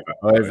to go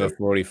over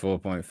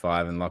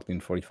 44.5 and locked in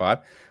 45.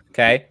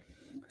 Okay.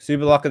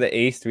 Super lock of the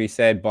East, we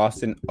said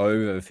Boston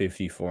over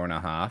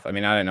 54.5. I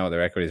mean, I don't know what the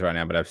record is right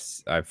now, but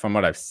from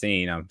what I've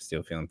seen, I'm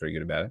still feeling pretty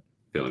good about it.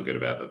 Feeling good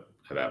about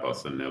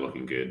Boston. They're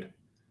looking good.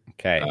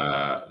 Okay.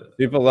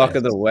 Super lock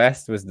of the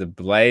West was the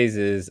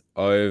Blazers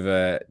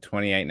over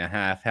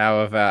 28.5.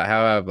 How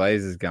are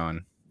Blazers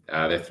going?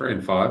 They're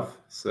 3-5.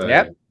 So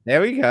yep.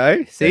 There we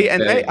go. See,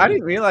 and I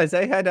didn't realize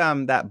they had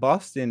that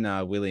Boston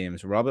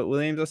Williams, Robert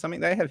Williams or something.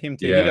 They have him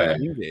too. Yeah. He got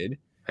injured.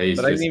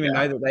 But I didn't even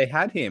know that they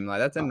had him. Like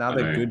that's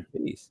another good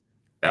piece.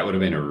 That would have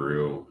been a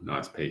real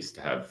nice piece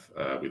to have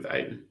with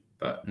Aiden,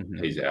 but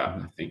he's out.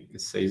 I think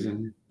this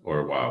season or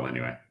a while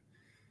anyway.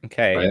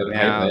 Okay,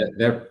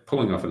 they're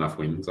pulling off enough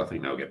wins. I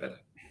think they'll get better.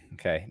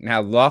 Okay,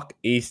 now lock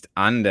East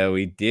under.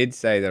 We did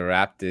say the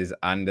Raptors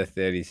under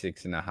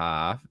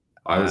 36.5.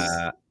 I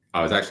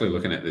was actually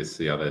looking at this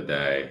the other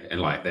day,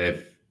 and like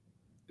they're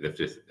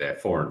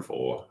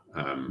 4-4.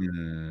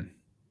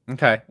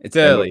 Okay, it's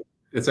early.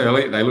 It's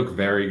early. They look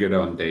very good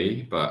on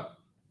D, but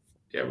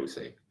yeah, we'll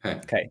see.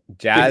 Okay,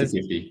 Jazz.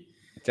 50-50.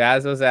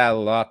 Jazz was our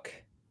lock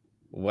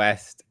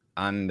West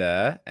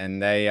under, and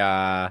they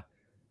are.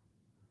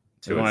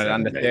 We wanted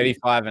under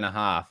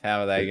 35.5.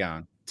 How are they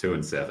going?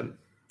 2-7.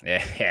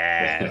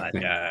 Yeah, let's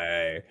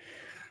go.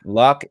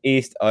 Lock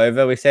East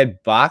over. We said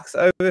Bucks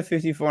over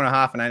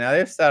 54.5, and I know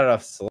they've started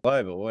off slow,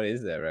 but what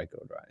is their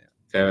record right now?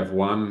 They've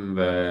won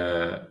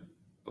the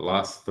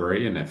last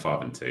 3, and they're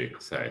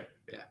 5-2. So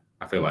yeah,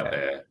 I feel like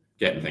they're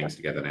getting things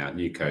together now.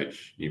 New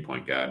coach, new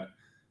point guard.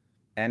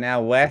 And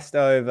our West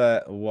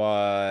over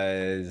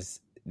was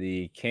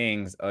the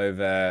Kings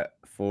over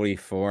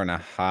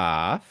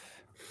 44.5.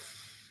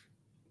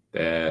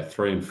 They're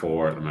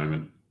 3-4 at the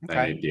moment.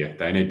 They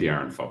need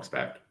De'Aaron Fox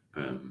back.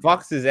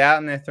 Fox is out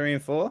and they're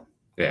 3-4?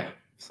 Yeah.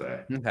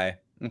 So Okay.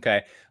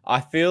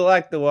 I feel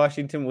like the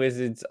Washington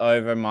Wizards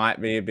over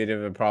might be a bit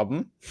of a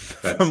problem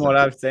from what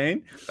I've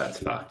seen. That's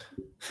fucked.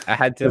 I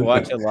had to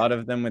watch a lot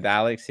of them with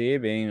Alex here,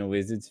 being a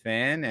Wizards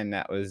fan, and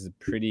that was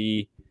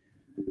pretty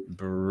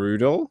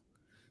brutal.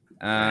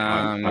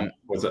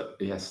 Was it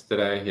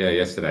yesterday? Yeah,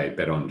 yesterday.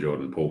 Bet on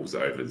Jordan Pool's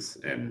overs,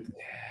 and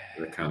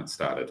the cunt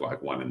started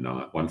like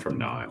 1 from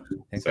 9.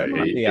 So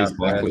he's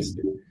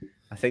blacklisted.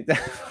 I think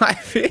that might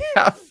be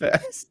our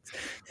first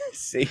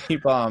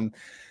C-bomb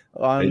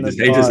on he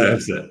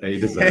deserves it. He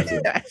deserves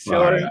it.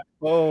 Jordan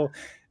Poole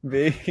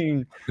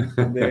being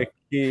the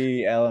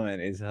key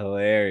element is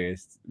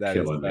hilarious. That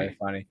is so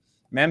funny.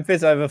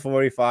 Memphis over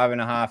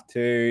 45.5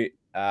 too.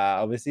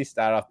 Obviously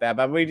start off bad,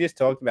 but we just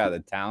talked about the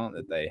talent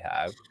that they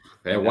have.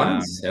 They're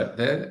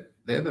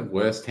they're the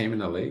worst team in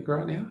the league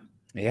right now.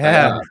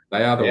 Yeah.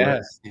 They are the Yeah.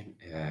 worst team.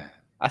 Yeah.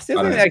 I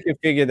still think they could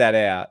figure that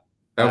out.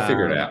 They'll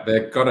figure it out.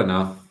 They've got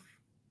enough.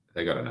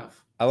 They got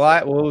enough. I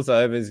like Wolves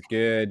over's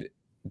good.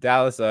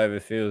 Dallas over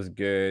feels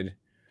good.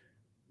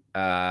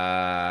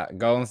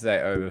 Golden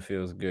State over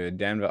feels good.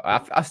 Denver.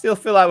 I still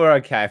feel like we're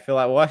okay. I feel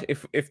like what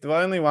if the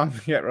only one we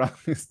get wrong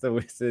is the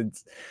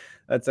Wizards,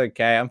 that's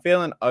okay. I'm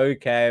feeling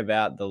okay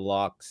about the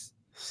locks.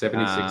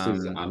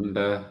 76ers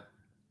under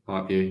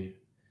might be,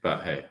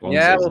 but hey, long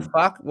yeah. season.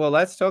 Well,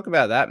 let's talk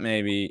about that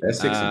maybe. They're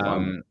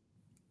 6-1.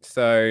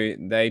 So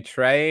they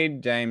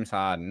trade James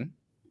Harden,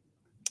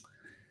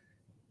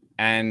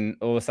 and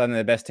all of a sudden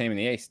they're the best team in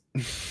the East.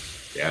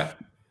 Yeah,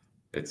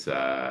 it's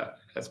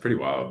that's pretty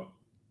wild.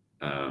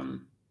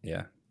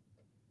 Yeah.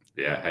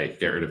 Hey,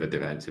 get rid of a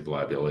defensive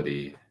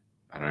liability.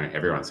 I don't know.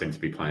 Everyone seems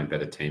to be playing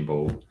better team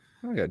ball.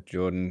 I got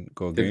Jordan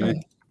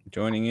Gorgoon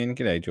joining in.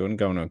 G'day, Jordan.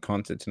 Going to a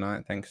concert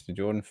tonight. Thanks to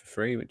Jordan for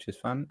free, which is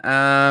fun.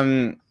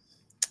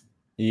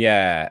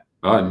 Yeah.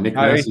 Oh, Nick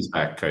Nurse is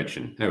back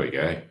coaching. There we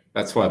go.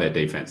 That's why their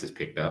defense is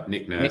picked up.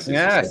 Nick Nurse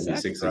is the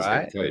 76ers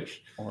head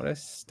coach. What a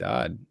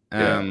stud.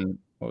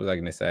 What was I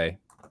going to say?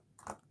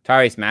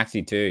 Tyrese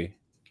Maxey too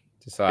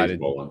decided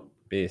to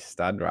be a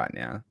stud right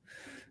now.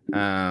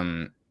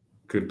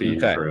 Could be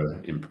for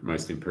a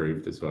most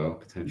improved as well,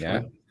 potentially.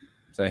 Yeah.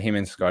 So him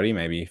and Scotty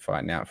maybe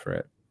fighting out for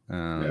it.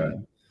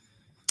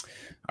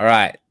 All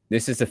right.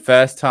 This is the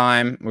first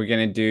time we're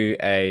going to do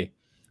a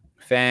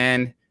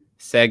fan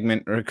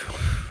segment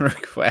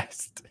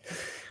request.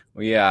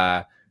 We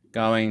are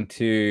going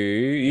to.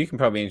 You can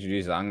probably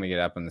introduce it. I'm going to get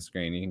up on the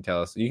screen. You can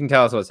tell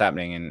us what's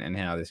happening and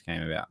how this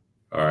came about.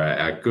 All right.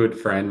 Our good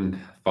friend,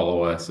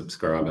 follower,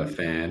 subscriber,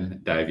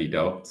 fan, Davey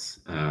Doltz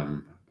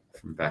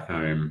from back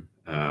home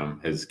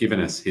has given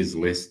us his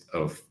list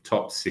of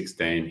top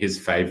 16, his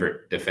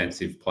favorite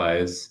defensive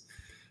players,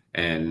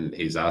 and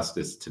he's asked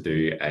us to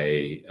do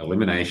a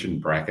elimination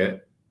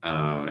bracket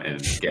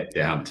and get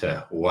down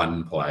to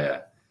one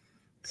player.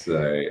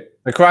 So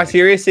the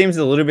criteria seems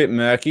a little bit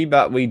murky,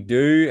 but we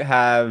do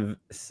have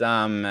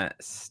some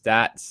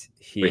stats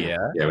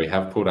here. We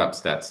have pulled up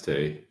stats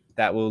too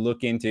that we'll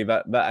look into.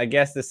 But I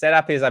guess the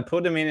setup is I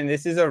put them in, and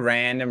this is a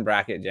random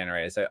bracket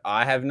generator. So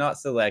I have not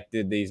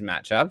selected these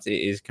matchups.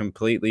 It is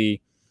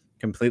completely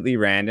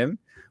random.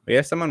 We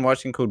have someone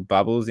watching called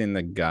Bubbles in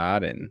the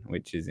Garden,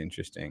 which is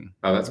interesting.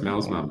 Oh, that's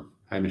Mel's mum.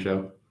 Hey,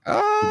 Michelle.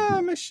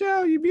 Oh,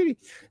 Michelle, you beauty.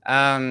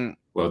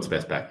 World's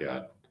best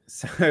backyard.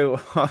 So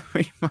what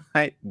we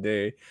might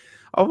do.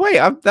 Oh, wait,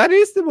 that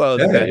is the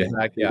world's best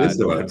backyard. It is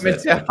the world's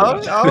best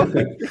backyard.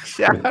 Oh,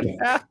 shout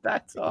out.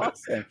 That's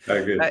awesome.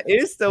 Oh, good. That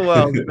is the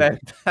world's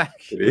best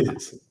backyard. It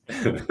is.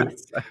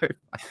 That's so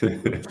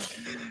funny.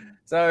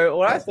 So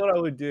what I thought I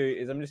would do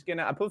is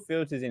I put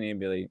filters in here,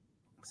 Billy.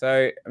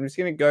 So I'm just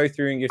going to go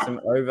through and give some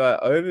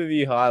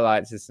overview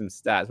highlights of some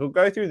stats. We'll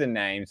go through the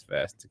names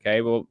first,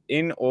 okay? Well,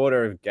 in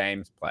order of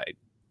games played.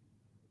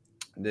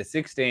 The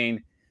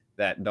 16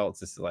 that Doltz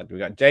has selected. We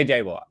got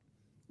JJ Watt,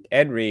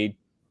 Ed Reed,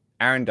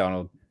 Aaron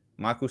Donald,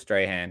 Michael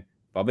Strahan,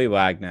 Bobby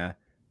Wagner,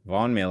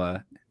 Von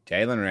Miller,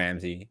 Jalen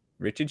Ramsey,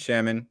 Richard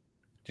Sherman,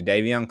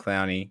 Jadeveon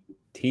Clowney,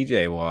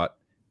 TJ Watt,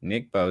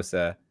 Nick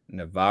Bosa,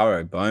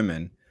 Navarro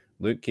Bowman,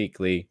 Luke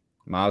Kuechly,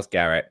 Myles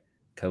Garrett,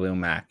 Khalil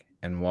Mack,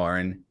 and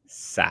Warren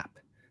Sapp.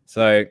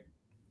 So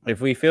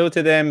if we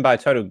filter them by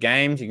total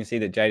games, you can see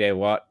that JJ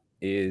Watt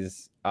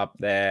is up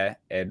there.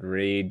 Ed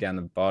Reed down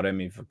the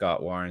bottom. You've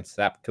got Warren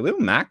Sapp. Khalil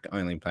Mack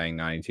only playing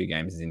 92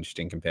 games is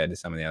interesting compared to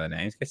some of the other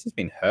names. I guess he's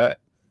been hurt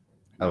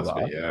a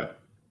lot.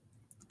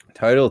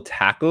 Total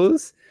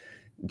tackles.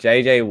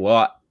 JJ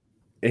Watt.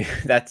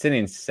 That's an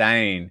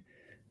insane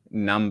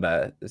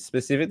number,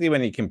 specifically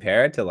when you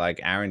compare it to like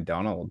Aaron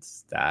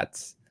Donald's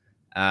stats.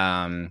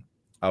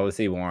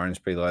 Obviously Warren's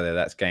pretty low there.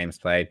 That's games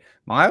played.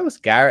 Myles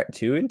Garrett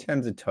too in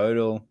terms of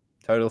total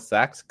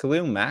sacks.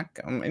 Khalil Mack.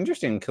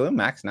 Interesting. Khalil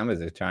Mack's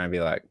numbers are trying to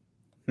be like,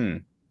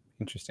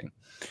 interesting.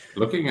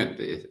 Looking at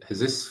has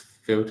this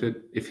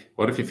filtered?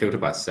 What if you filter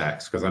by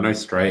sacks? Because I know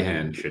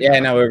Strahan should. Yeah,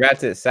 no, we're about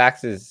to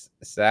sacks is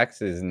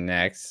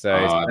next. So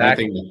I don't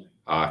think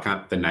I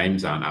can't. The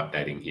names aren't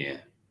updating here,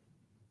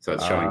 so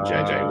it's showing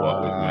JJ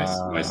Watt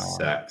with most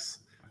sacks.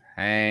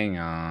 Hang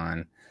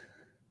on,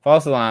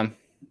 false alarm.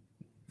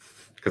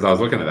 Because I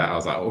was looking at that, I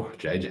was like, oh,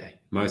 JJ,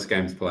 most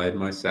games played,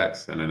 most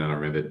sacks, and then I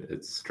remembered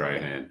it's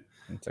Strahan.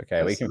 It's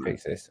okay. We can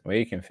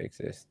fix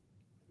this.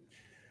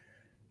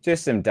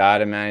 Just some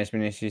data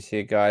management issues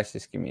here, guys.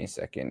 Just give me a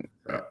second.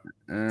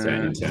 It's our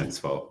intern's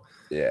fault.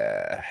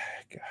 Yeah.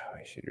 God,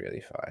 we should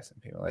really fire some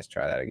people. Let's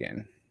try that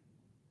again.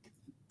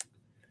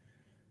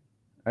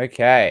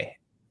 Okay.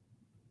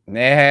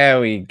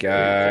 There we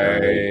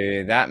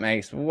go. That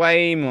makes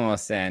way more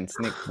sense.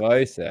 Nick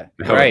Bosa.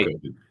 Great.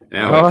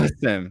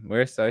 Awesome.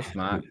 We're so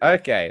smart.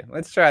 Okay,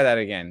 let's try that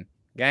again.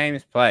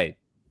 Games played.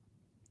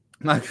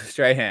 Michael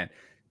Strahan,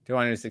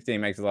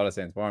 216 makes a lot of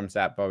sense. Warren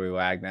Sapp, Bobby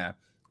Wagner.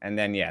 And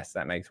then, yes,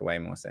 that makes way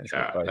more sense.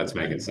 Yeah, that's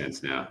making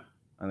sense now.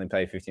 Only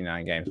played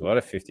 59 games. A lot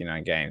of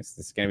 59 games.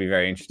 This is going to be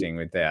very interesting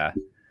with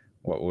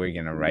what we're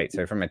going to rate.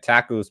 So from a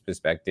tackles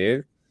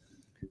perspective,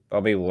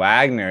 Bobby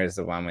Wagner is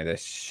the one with a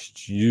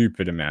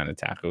stupid amount of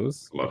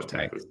tackles. A lot of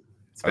tackles.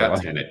 It's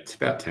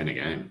about 10 a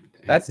game.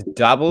 That's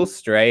double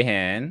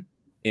Strahan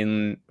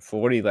in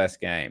 40 less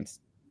games.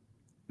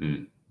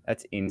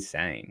 That's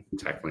insane.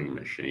 Tackling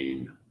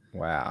machine.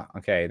 Wow.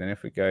 Okay, then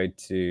if we go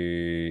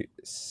to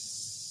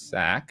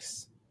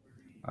sacks.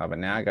 Oh, but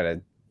now I got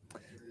to...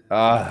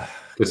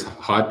 Just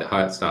start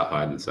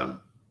hiding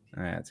some.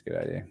 Oh, yeah, that's a good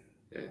idea.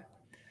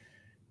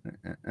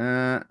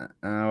 Yeah.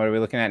 What are we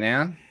looking at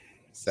now?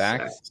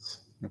 Sacks.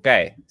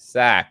 Okay,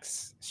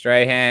 sacks.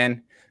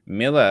 Strahan.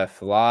 Miller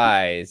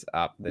flies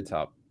up the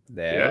top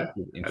there.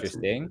 Yeah,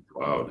 interesting.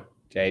 Wild.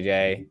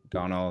 JJ,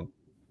 Donald,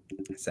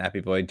 Sappy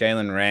Boy,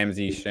 Jalen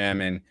Ramsey,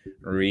 Sherman,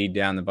 Reed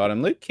down the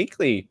bottom. Luke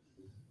Kuechly.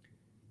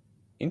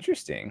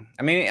 Interesting.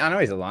 I mean, I know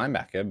he's a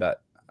linebacker,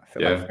 but I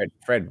feel like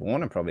Fred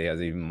Warner probably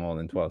has even more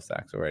than 12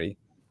 sacks already.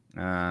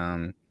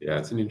 Yeah,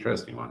 it's an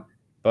interesting one.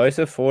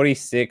 Bosa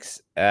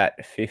 46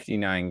 at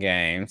 59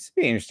 games.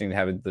 It'd be interesting to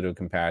have a little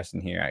comparison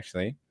here,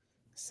 actually.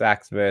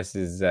 Sacks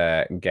versus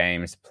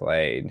games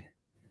played.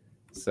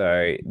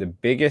 So the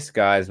biggest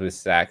guys with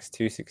sacks,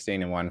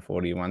 216 and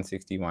 140,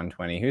 160,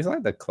 120. Who's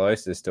like the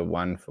closest to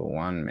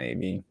 1-for-1,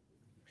 maybe?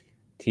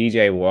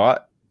 TJ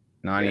Watt,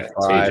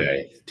 95.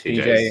 Yeah,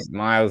 TJ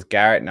Miles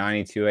Garrett,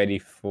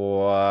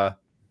 92.84.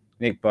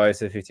 Nick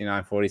Bosa,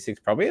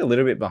 59.46. Probably a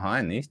little bit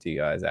behind these two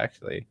guys,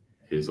 actually.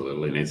 He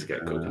needs to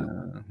get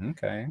cooking.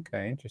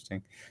 Okay,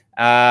 interesting.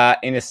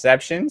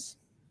 Interceptions.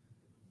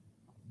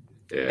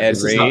 Yeah,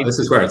 this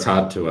is where it's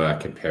hard to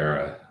compare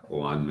a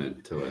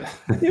alignment to a.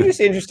 It's just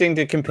interesting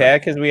to compare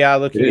because we are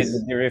looking at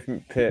the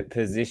different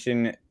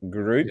position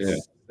groups. Yeah.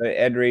 So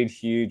Ed Reed,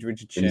 huge.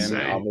 Richard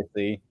Sherman,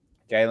 obviously.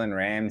 Jalen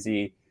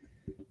Ramsey.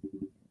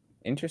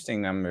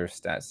 Interesting number of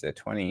stats there.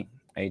 20,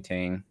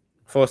 18.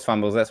 Forced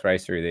fumbles. Let's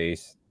race through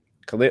these.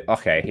 Khalil,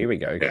 okay, here we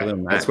go. Yeah,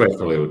 that's where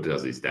Khalil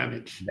does his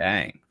damage.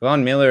 Dang.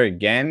 Von Miller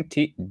again.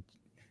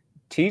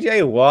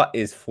 TJ Watt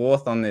is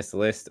 4th on this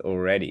list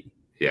already.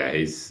 Yeah,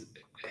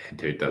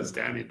 dude does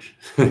damage.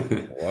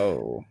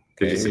 Whoa.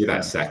 Did you see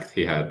that sack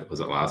he had? Was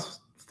it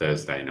last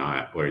Thursday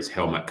night where his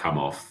helmet come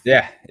off?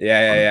 Yeah.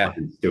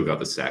 He still got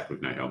the sack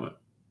with no helmet.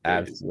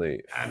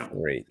 Absolute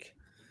freak.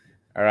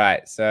 All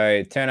right,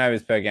 so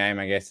turnovers per game,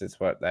 I guess it's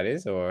what that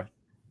is, or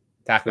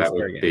tackles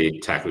per game? That would be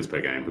tackles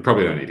per game. We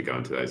probably don't need to go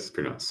into those. It's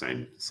pretty much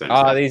the same.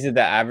 Oh, these are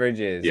the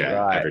averages. Yeah,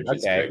 right.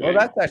 Averages okay. Well,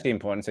 that's actually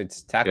important. So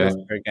it's tackles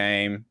per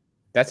game.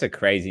 That's a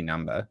crazy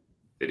number.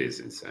 It is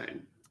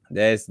insane.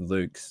 There's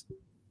Luke's.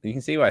 You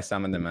can see why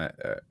some of them are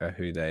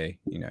who they,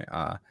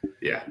 are.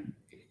 Yeah,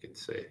 you can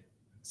see.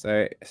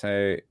 So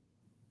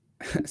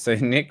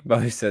Nick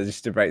Bosa,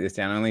 just to break this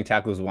down, only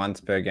tackles once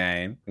per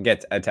game,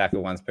 gets a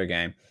tackle once per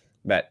game,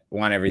 but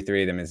 1 every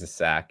 3 of them is a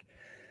sack.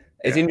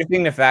 It's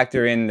interesting to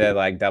factor in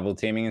the double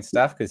teaming and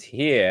stuff because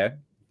here,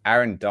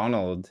 Aaron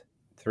Donald,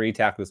 3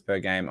 tackles per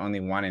game, only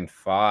 1 in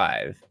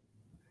 5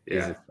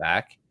 is a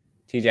sack.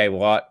 TJ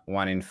Watt,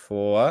 1 in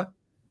 4.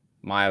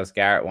 Miles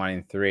Garrett, 1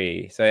 in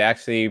 3. So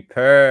actually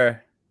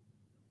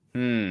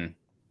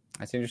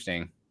that's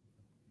interesting.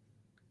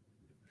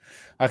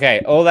 Okay,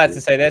 all that to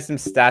say, there's some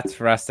stats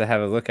for us to have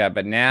a look at,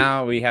 but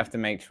now we have to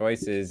make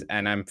choices,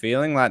 and I'm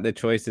feeling like the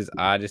choices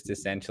are just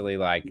essentially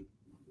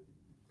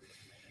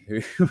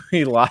who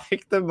we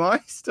like the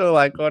most, or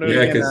what are we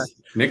gonna... because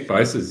Nick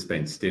Bosa's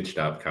been stitched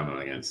up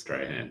coming against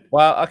Strahan.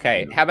 Well,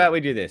 okay, how about we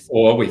do this?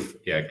 Or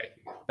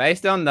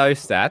based on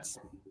those stats,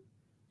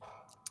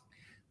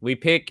 we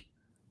pick,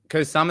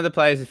 because some of the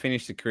players have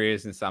finished their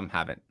careers and some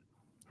haven't.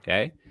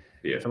 Okay.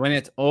 Yeah. So when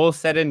it's all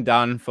said and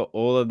done for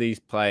all of these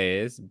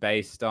players,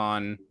 based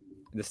on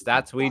the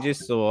stats we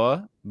just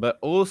saw, but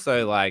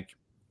also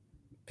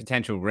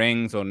potential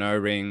rings or no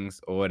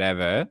rings or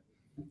whatever,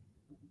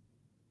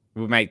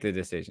 we'll make the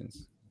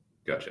decisions.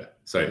 Gotcha.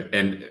 So,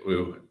 and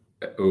we'll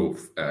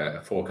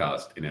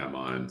forecast in our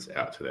minds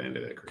out to the end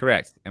of their career.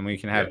 Correct. And we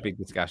can have big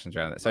discussions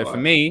around that. So for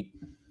me,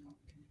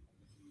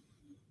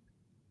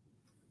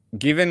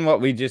 given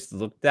what we just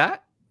looked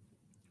at,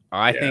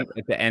 I think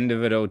at the end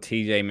of it all,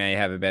 TJ may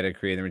have a better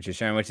career than Richard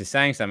Sherman, which is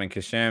saying something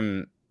because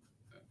Sherman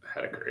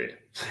had a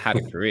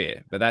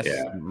career. But that's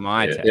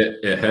my take.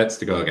 It hurts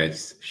to go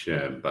against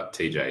Sherm, but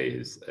TJ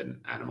is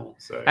an animal.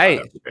 So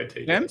hey,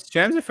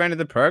 Sherm's a friend of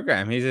the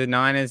program. He's a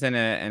Niners and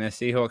a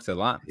Seahawks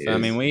alum. So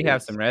we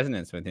have some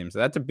resonance with him. So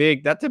that's a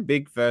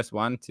big first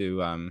one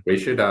to. We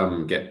should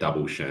get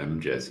double Sherm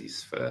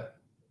jerseys for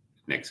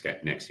next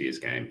year's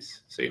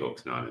games.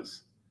 Seahawks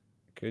Niners.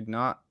 Could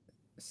not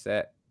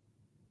set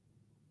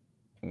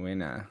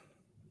winner.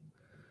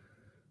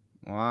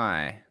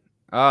 Why?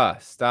 Oh,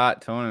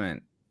 start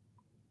tournament.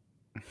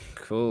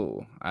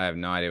 Cool. I have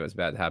no idea what's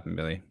about to happen,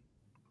 Billy.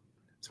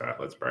 It's all right.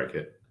 Let's break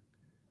it.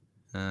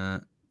 It's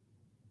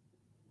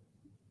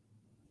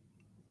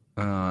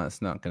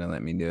not going to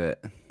let me do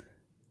it.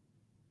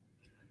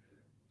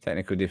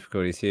 Technical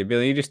difficulties here.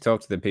 Billy, you just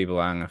talk to the people.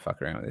 I'm going to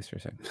fuck around with this for a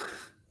second.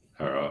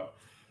 All right.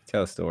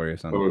 Tell a story or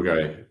something. We'll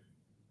go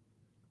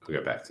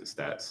back to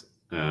stats.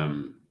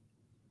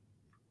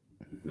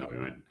 No, we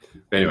won't.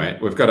 But anyway,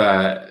 we've got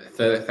a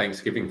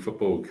Thanksgiving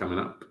football coming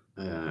up.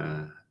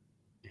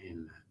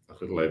 in a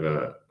little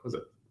over, was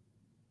it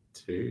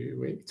 2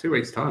 weeks? 2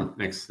 weeks time.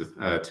 Next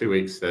 2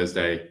 weeks,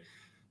 Thursday,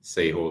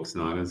 Seahawks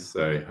Niners.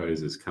 So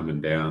Hose is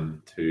coming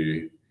down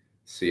to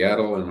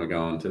Seattle, and we're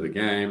going to the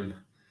game.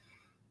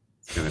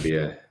 It's going to be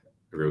a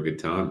real good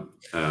time.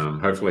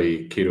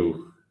 Hopefully,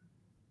 Kittle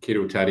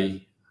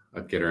Taddy,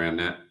 I'd get around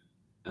that.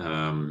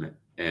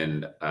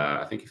 And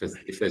I think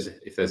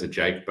if there's a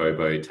Jake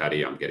Bobo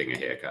Taddy, I'm getting a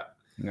haircut.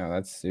 No,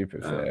 that's super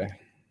fair.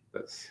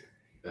 That's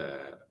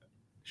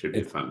should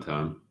be a fun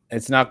time.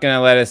 It's not going to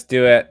let us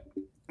do it,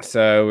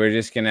 so we're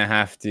just going to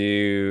have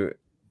to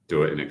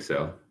do it in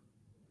Excel.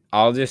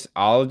 I'll just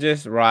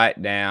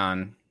write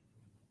down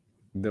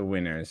the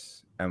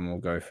winners, and we'll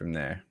go from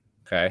there.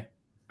 Okay.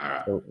 All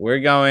right. So we're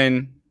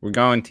going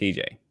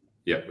TJ.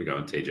 Yep, we're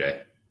going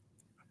TJ.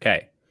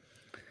 Okay.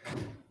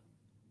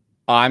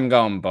 I'm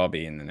going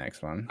Bobby in the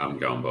next one. I'm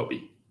going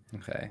Bobby.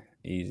 Okay.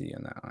 Easy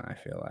on that one, I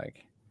feel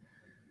like.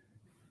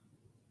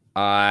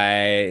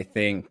 I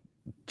think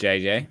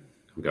JJ.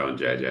 I'm going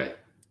JJ.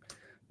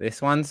 This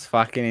one's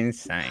fucking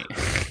insane.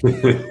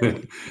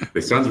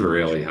 This one's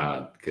really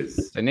hard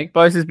because... So Nick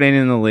Bosa has been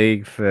in the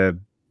league for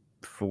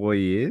 4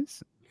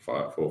 years.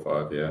 4 or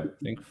 5, yeah. I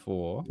think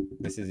 4.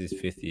 This is his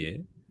 5th year.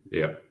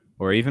 Yeah.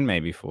 Or even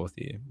maybe 4th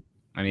year.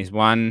 And he's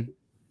won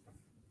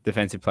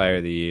Defensive Player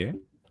of the Year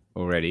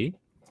already.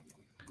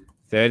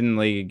 3rd in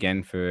the league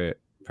again for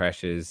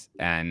pressures,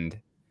 and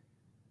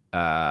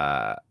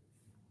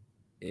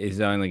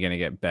is only going to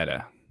get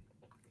better.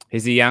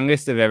 He's the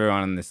youngest of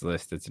everyone on this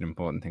list. That's an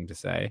important thing to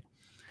say.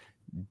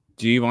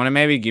 Do you want to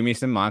maybe give me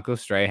some Michael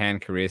Strahan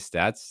career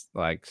stats,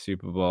 like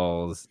Super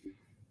Bowls?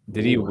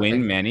 Did he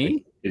win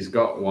many? He's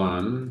got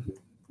one.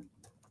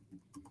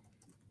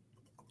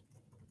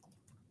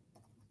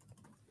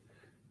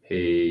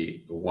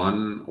 He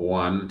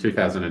won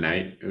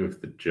 2008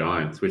 with the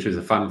Giants, which is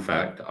a fun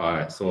fact.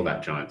 I saw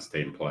that Giants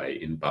team play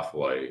in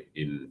Buffalo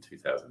in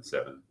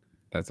 2007.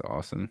 That's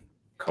awesome.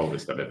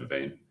 Coldest I've ever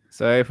been.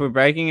 So if we're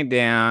breaking it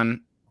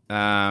down,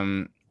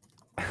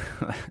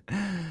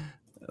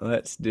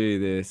 let's do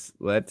this.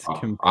 Let's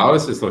compare. I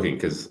was just looking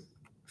because,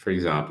 for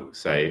example,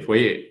 say if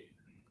we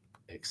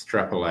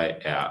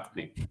extrapolate out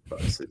Nick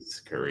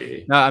Bosa's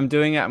career. No, I'm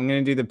doing it. I'm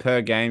going to do the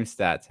per game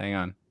stats. Hang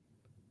on.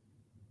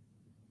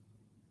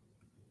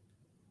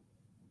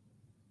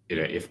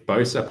 If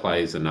Bosa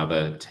plays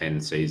another 10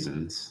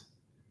 seasons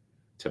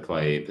to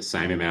play the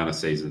same amount of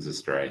seasons as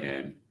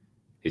Strahan,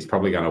 he's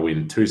probably going to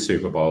win 2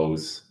 Super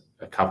Bowls,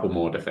 a couple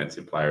more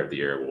Defensive Player of the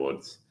Year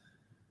awards.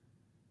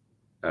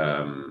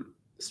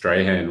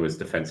 Strahan was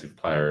Defensive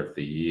Player of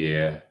the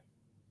Year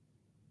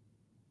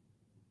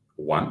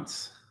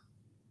once,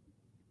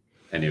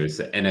 and he was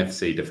the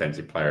NFC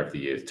Defensive Player of the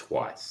Year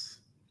twice.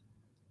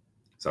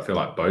 So I feel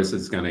like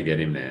Bosa's going to get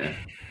him there.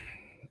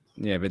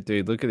 Yeah, but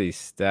dude, look at these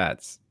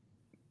stats.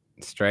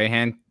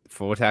 Strahan,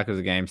 4 tackles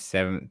a game,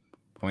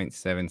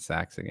 7.7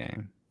 sacks a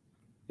game.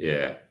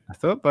 Yeah. I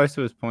thought Bosa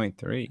was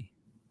 0.3.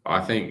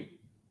 I think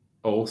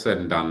all said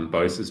and done,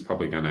 Bosa's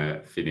probably going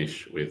to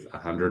finish with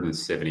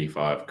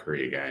 175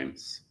 career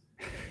games,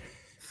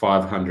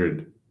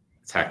 500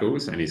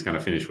 tackles, and he's going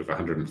to finish with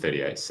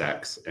 138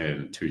 sacks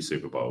and 2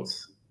 Super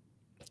Bowls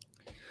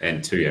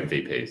and 2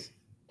 MVPs.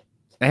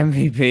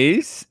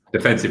 MVPs?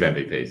 Defensive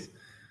MVPs.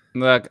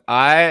 Look,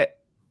 I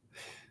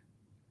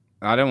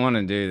don't want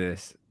to do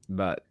this,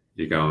 but...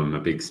 You're going a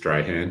big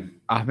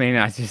Strahan? I mean,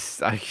 his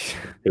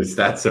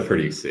stats are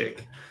pretty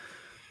sick.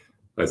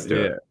 Let's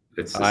do it.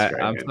 It's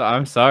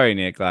I'm sorry,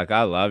 Nick. Like,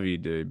 I love you,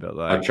 dude, but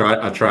like...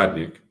 I tried,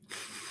 Nick.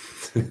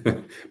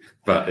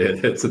 But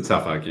it's a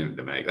tough argument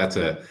to make. That's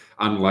a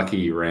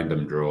unlucky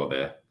random draw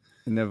there.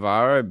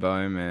 Navarro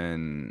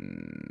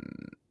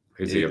Bowman...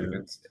 Who's he up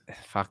against?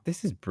 Fuck,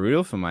 this is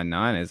brutal for my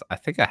Niners. I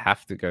think I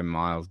have to go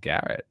Myles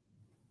Garrett.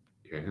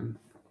 Yeah.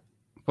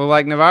 Well,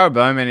 like Navarro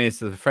Bowman is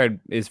Fred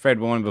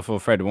Warner before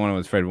Fred Warner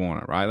was Fred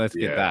Warner, right? Let's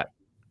get that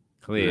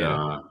clear.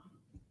 I'm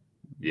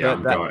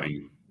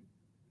going.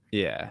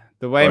 Yeah,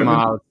 the way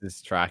Myles is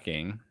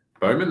tracking.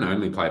 Bowman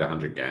only played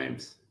 100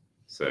 games,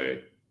 so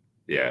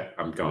yeah,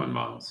 I'm going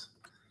Myles.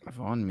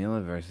 Von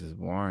Miller versus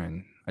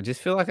Warren. I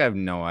just feel like I have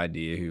no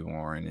idea who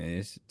Warren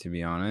is, to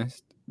be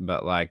honest.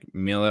 But like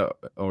Miller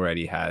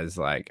already has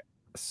like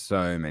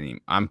so many.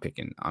 I pick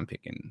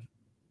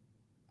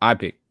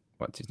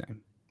what's his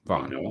name?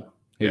 Von Miller.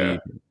 Yeah.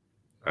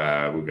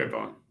 We'll go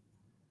Von.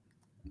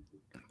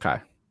 Okay.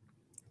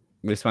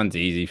 This one's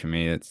easy for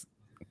me. It's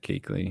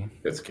Kuechly.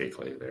 That's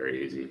Kuechly.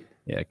 Very easy.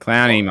 Yeah,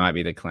 Clowney might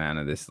be the clown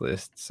of this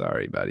list.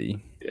 Sorry,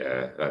 buddy.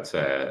 Yeah, that's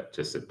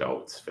just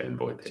adults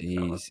fanboy pick.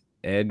 Jeez.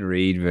 Ed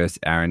Reed versus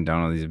Aaron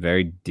Donald is a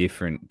very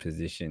different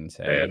position.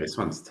 So yeah, this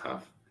one's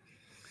tough.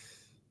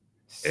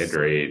 Ed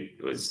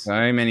Reed was...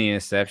 So many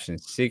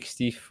interceptions.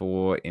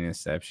 64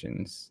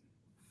 interceptions.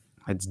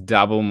 It's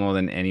double more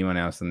than anyone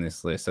else on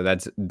this list. So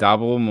that's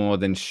double more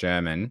than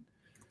Sherman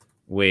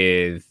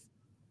with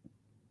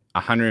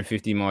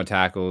 150 more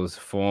tackles,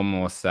 4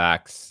 more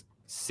sacks,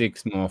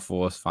 6 more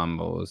forced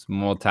fumbles,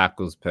 more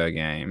tackles per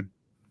game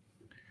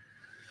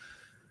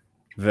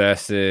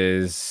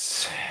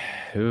versus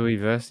Who are we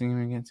versing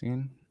him against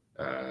again?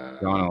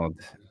 Donald.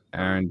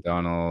 Aaron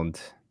Donald.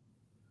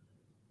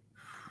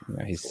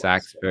 Yeah, his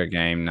sacks per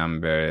game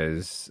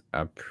numbers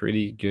are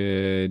pretty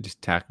good.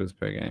 Tackles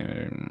per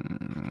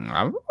game.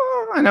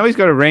 I know he's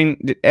got a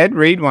ring. Did Ed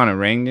Reed won a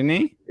ring, didn't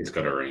he? He's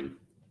got a ring.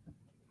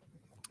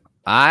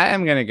 I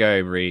am going to go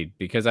Reed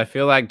because I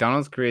feel like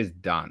Donald's career is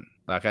done.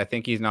 Like, I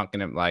think he's not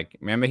going to,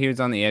 remember he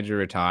was on the edge of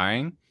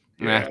retiring?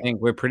 Yeah. And I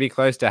think we're pretty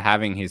close to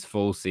having his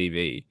full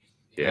CV.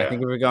 Yeah. I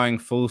think if we're going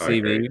full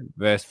CV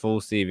versus full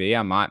CV,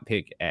 I might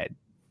pick Ed.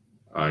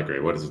 I agree.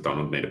 What does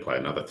Donald need to play?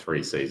 Another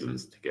 3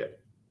 seasons to get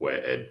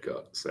where Ed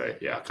got. So,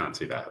 yeah, I can't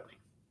see that happening.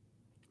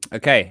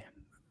 Okay.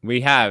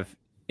 We have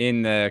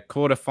in the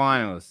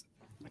quarterfinals,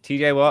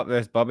 TJ Watt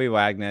versus Bobby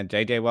Wagner,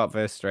 JJ Watt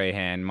versus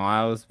Strahan,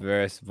 Miles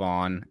versus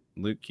Vaughn,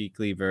 Luke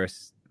Kuechly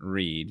versus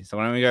Reed. So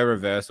why don't we go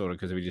reverse order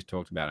because we just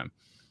talked about him.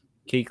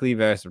 Kuechly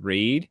versus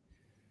Reed.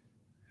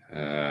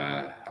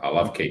 I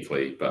love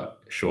Kuechly, but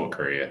short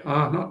career.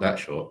 Oh, not that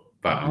short.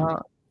 But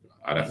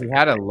I'd have to. He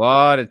had a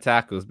lot of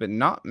tackles, but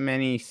not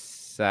many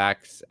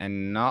sacks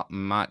and not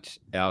much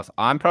else.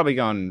 I'm probably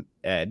going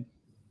Ed.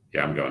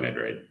 Yeah, I'm going Ed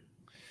Reed.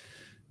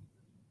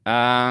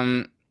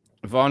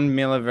 Von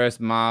Miller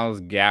versus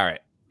Miles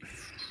Garrett.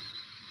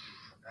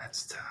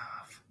 That's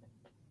tough.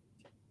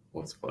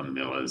 What's Von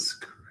Miller's?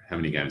 How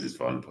many games has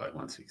Von played?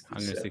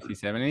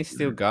 167. He's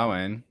still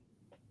going.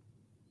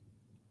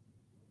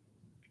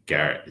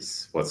 Garrett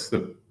is. What's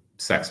the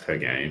sacks per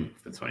game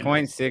between?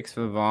 0.6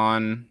 for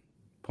Von,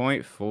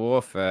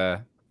 0.4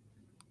 for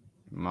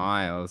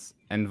Miles,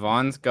 and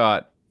Von's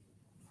got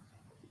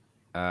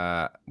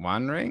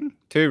 1 ring,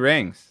 2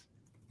 rings.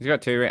 He's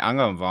got 2 rings. I'm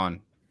going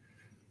Von.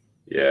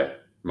 Yeah,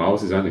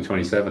 Miles is only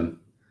 27.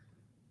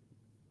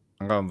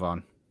 I'm going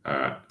Von.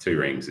 2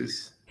 rings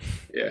is,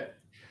 yeah.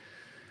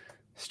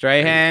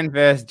 Strahan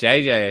versus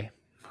JJ.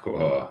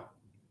 Oh.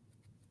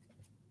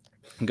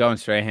 I'm going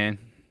Strahan.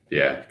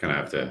 Yeah, gonna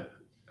have to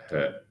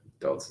hurt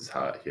Dodds'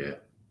 heart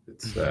here.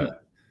 It's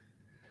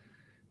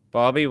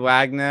Bobby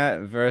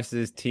Wagner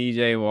versus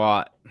TJ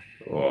Watt.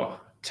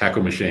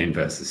 Tackle machine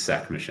versus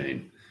sack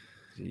machine.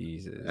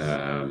 Jesus.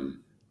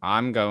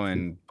 I'm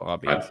going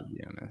Bobby, to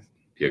be honest.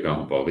 You're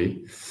going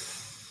Bobby?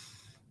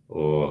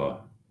 Or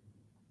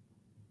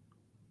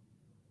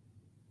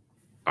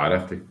I'd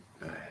have to.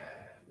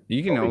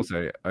 You can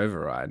also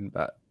override,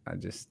 but I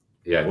just.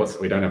 Yeah,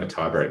 we don't have a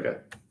tiebreaker.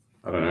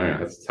 I don't know.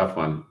 That's a tough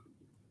one.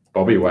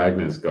 Bobby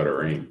Wagner's got a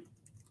ring.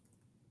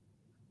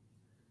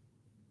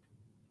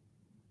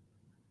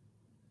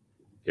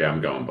 Yeah, I'm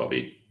going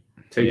Bobby.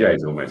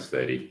 TJ's almost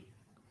 30.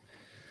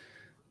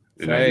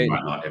 He might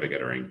not ever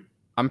get a ring.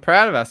 I'm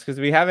proud of us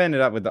because we have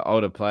ended up with the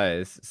older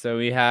players. So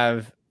we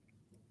have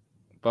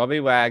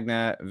Bobby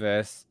Wagner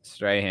versus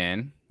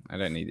Strahan. I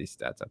don't need these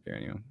stats up here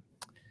anymore.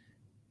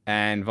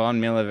 And Von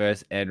Miller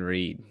versus Ed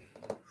Reed.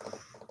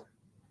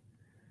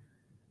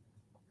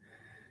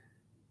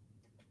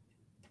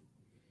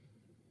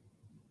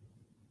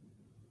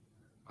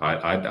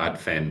 I'd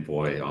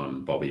fanboy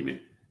on Bobby.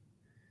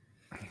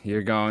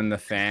 You're going the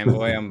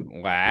fanboy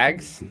on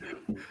Wags?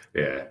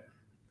 Yeah.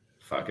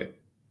 Fuck it.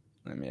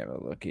 Let me have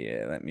a look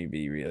here. Let me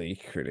be really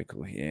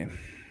critical here.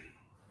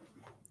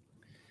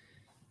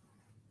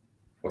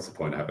 What's the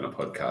point of having a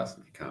podcast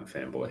if you can't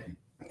fanboy?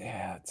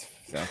 Yeah,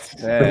 that's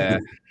fair.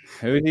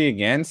 Who is he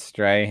against?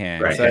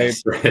 Strahan.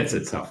 It's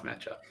a tough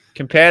matchup.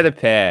 Compare the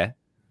pair.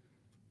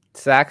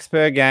 Sacks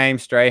per game,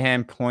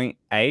 Strahan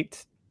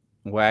 0.8,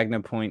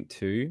 Wagner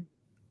 0.2.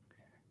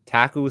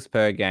 Tackles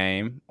per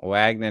game,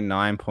 Wagner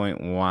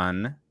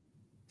 9.1,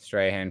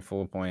 Strahan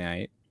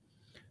 4.8.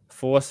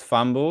 Forced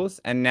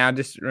fumbles, and now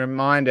just a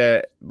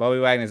reminder, Bobby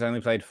Wagner's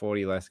only played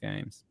 40 less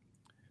games.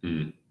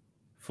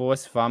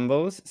 Forced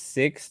fumbles,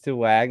 6 to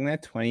Wagner,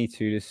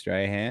 22 to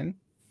Strahan.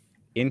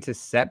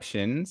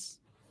 Interceptions,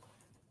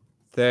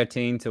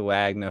 13 to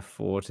Wagner,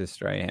 4 to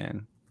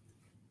Strahan.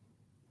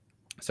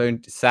 So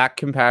sack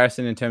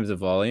comparison in terms of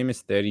volume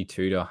is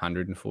 32 to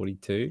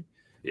 142.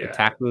 Yeah. The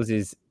tackles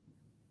is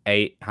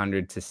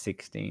 800 to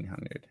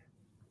 1600.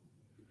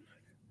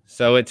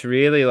 So it's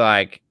really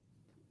like,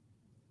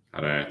 I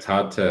don't know. It's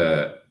hard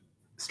to.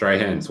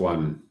 Strahan's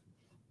won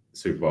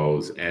Super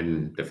Bowls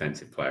and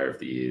Defensive Player of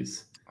the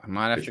Years. I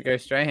might have to go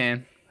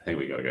Strahan. I think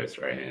we got to go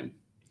Strahan.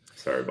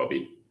 Sorry,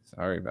 Bobby.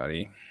 Sorry,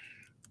 buddy.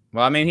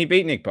 Well, I mean, he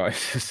beat Nick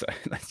Bosa. So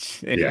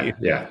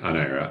yeah, I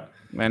know, right?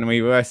 And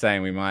we were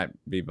saying we might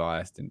be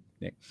biased in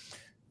Nick.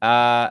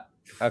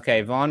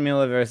 Okay, Von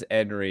Miller versus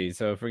Ed Reed.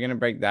 So if we're gonna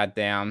break that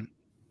down,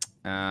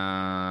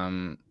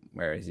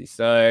 where is he?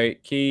 So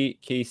key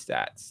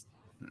stats.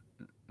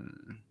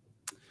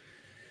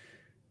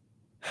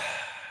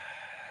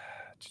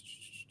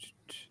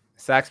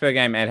 Sacks per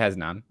game, Ed has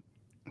none.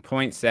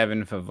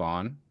 0.7 for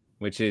Von,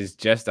 which is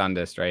just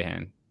under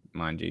Strahan,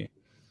 mind you.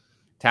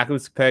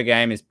 Tackles per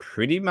game is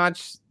pretty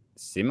much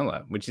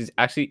similar, which is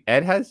actually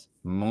Ed has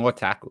more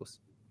tackles.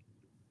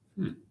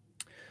 Yeah,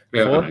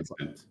 that makes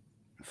sense.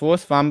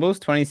 Forced fumbles,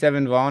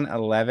 27 Von,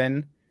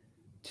 11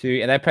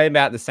 to, and they play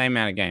about the same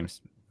amount of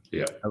games.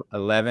 Yeah.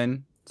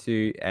 11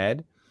 to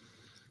Ed.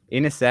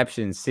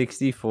 Interceptions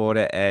 64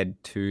 to Ed,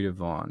 2 to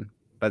Vaughn.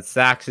 But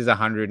sacks is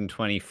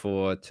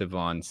 124 to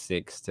Vaughn,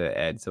 6 to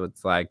Ed. So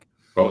it's like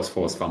What was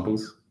forced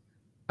fumbles?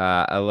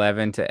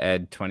 11 to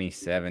Ed,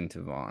 27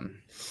 to Vaughn.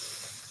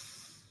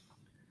 It's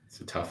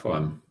a tough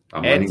one.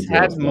 I'm Ed's leaning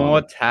had towards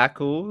more Vaughn.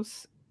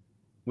 tackles,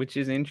 which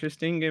is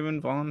interesting given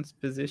Vaughn's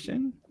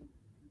position.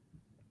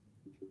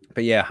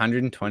 But yeah,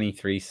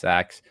 123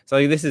 sacks.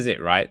 So this is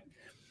it, right?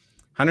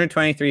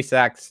 123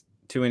 sacks,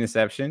 2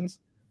 interceptions,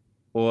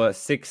 or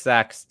 6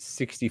 sacks,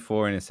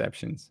 64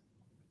 interceptions.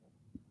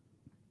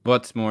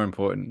 What's more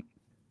important?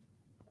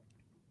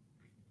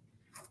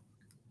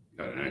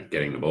 I don't know,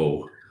 getting the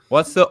ball.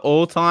 What's the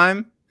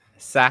all-time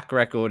sack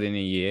record in a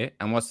year,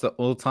 and what's the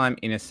all-time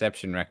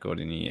interception record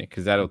in a year?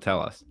 Because that'll tell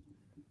us.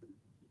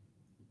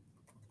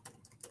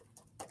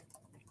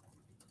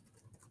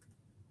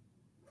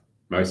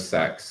 Most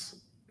sacks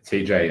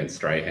TJ and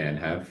Strahan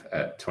have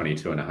at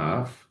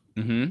 22.5.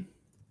 Mm-hmm.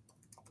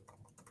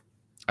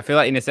 I feel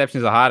like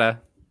interceptions are harder.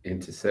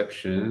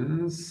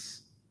 Interceptions.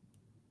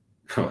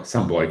 Oh,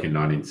 some bloke in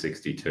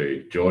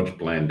 1962, George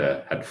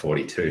Blender, had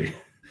 42.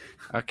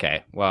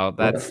 Okay, well,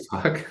 That's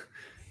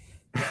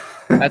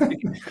that's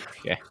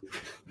yeah.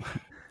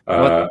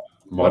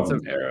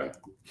 Modern era.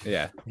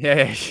 Yeah.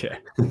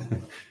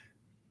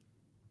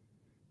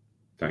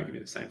 Don't give me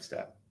the same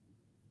stat.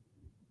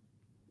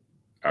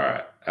 All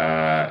right.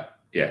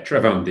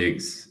 Trevon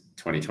Diggs,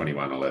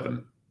 2021,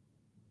 11.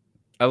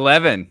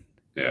 11.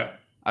 Yeah.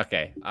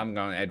 Okay, I'm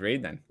going Ed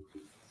Reed then.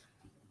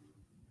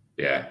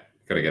 Yeah,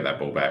 got to get that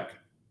ball back.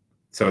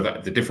 So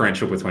the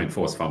differential between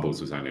forced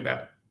fumbles was only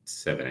about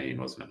 17,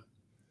 wasn't it?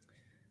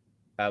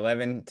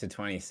 11 to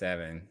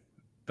 27.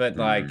 But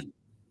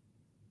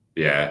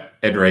yeah,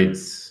 Ed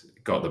Reed's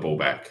got the ball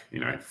back,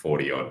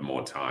 40 odd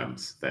more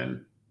times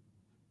than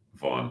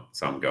Vaughn.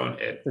 So I'm going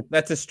Ed.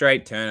 That's a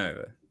straight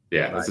turnover.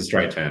 Yeah, that's a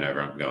straight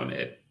turnover. I'm going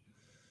Ed.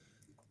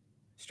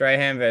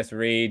 Strahan versus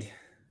Reed.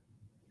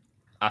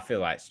 I feel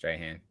like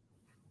Strahan.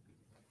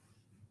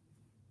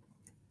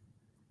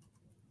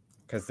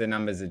 Because the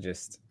numbers are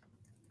just...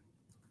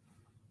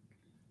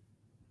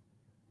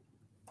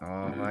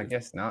 Oh, I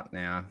guess not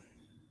now.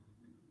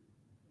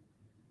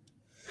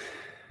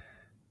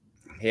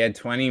 He had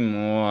 20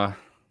 more.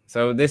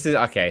 So this is...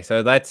 Okay,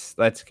 so let's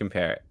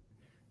compare it.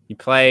 He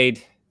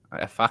played...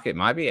 fuck, it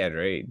might be Ed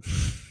Reed.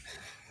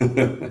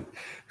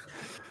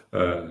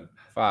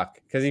 Fuck.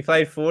 Because he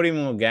played 40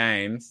 more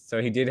games,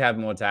 so he did have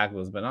more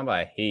tackles, but not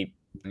by a heap.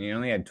 And he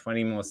only had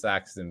 20 more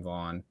sacks than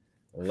Vaughn.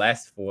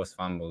 Less forced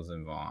fumbles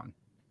than Vaughn.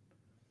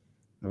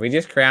 We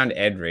just crowned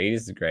Ed Reed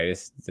as the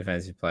greatest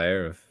defensive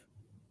player of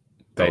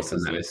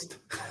Dalton's list.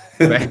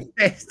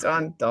 Based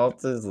on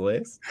Dalton's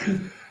list.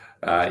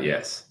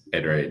 Yes,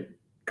 Ed Reed,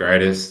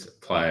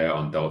 greatest player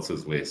on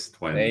Dalton's list.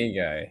 There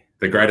you go.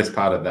 The greatest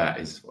part of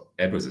that is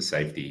Ed was a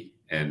safety,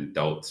 and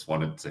Daltz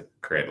wanted to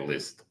create a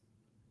list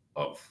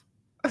of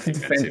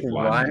defensive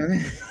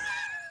linemen.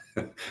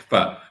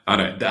 But I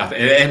know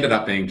it ended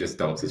up being just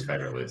Daltz's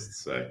favorite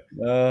list. So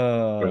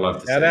we'd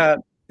love to shout out.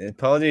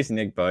 Apologies to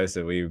Nick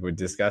Bosa. We were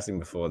discussing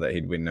before that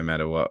he'd win no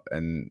matter what,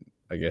 and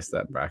I guess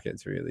that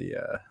bracket's really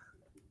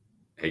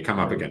he come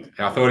up against.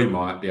 I thought he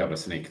might be able to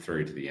sneak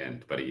through to the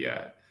end, but he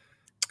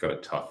got a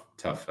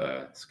tough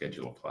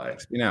schedule of play.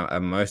 A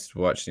most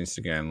watched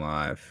Instagram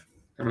live.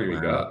 How many we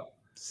got?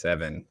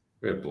 7.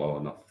 We're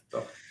blowing off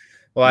stuff.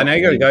 Well, I know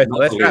you got to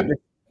go.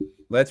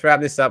 Let's wrap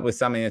this up with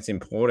something that's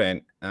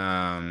important.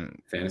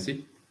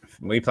 Fantasy.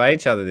 We play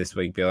each other this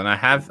week, Bill, and I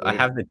have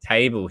the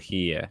table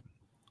here.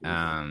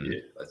 Yeah,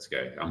 let's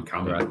go. I'm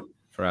coming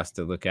for us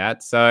to look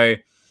at. So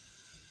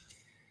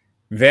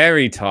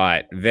very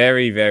tight,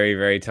 very, very,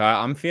 very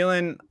tight. I'm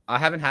feeling. I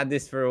haven't had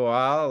this for a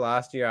while.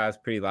 Last year I was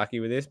pretty lucky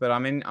with this, but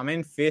I'm in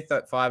 5th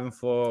at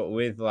 5-4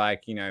 with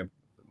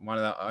one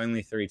of the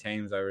only 3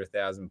 teams over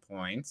 1,000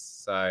 points.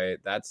 So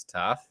that's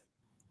tough.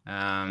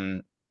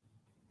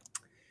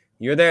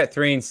 You're there at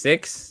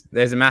 3-6.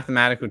 There's a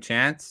mathematical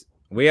chance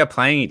we are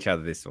playing each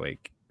other this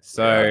week.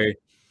 So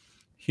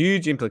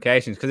huge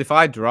implications, because if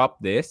I drop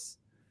this,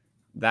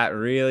 that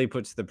really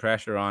puts the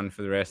pressure on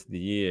for the rest of the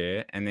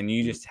year, and then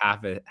you just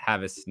have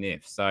a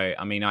sniff. So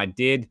I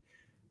did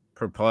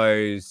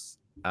propose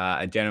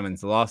a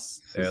gentleman's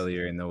loss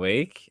earlier in the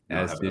week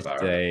as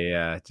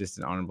just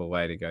an honorable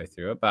way to go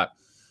through it, but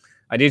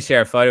I did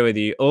share a photo with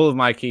you. All of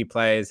my key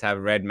players have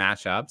red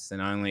matchups,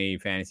 and only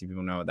fantasy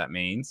people know what that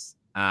means.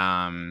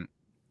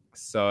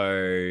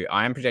 So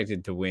I am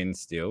projected to win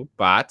still,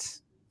 but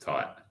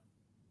tight.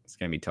 It's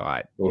going to be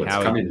tight. Well,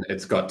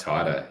 it's got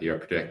tighter. You're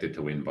projected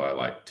to win by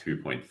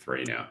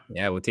 2.3 now.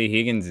 Yeah, well, T.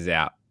 Higgins is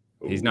out.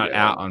 He's not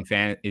out on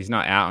He's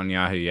not out on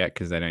Yahoo yet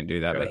because they don't do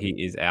that, but he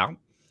is out.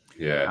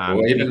 Yeah.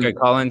 Nico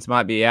Collins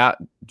might be out.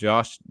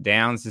 Josh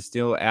Downs is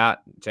still out.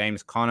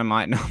 James Conner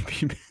might not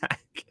be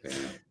back.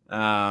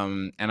 Yeah.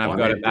 And I've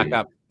got a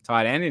backup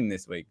tight end in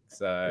this week.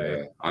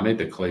 So I need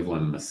the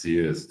Cleveland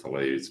Messieurs to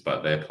lose,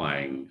 but they're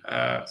playing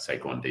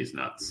Saquon D's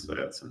nuts. So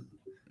that's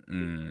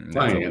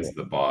playing against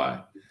the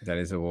bye. That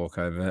is a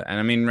walkover. And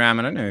I mean, Ram,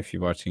 I don't know if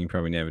you're watching, you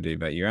probably never do,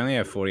 but you only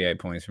have 48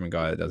 points from a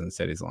guy that doesn't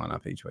set his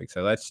lineup each week.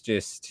 So let's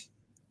just,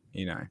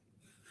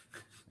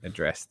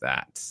 address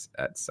that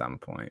at some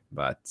point.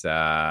 But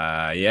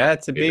yeah,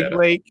 it's a big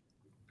week.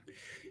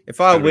 If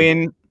I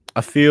win,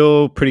 I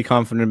feel pretty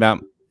confident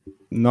about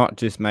not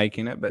just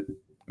making it, but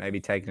maybe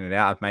taking it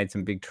out. I've made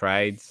some big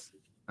trades.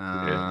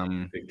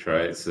 Big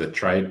trade. It's a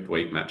trade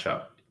week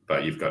matchup,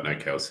 but you've got no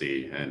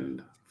Kelsey,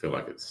 and I feel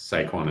like it's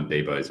Saquon and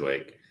Debo's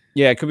week.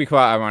 Yeah, it could be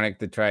quite ironic,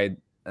 the trade,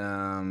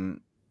 in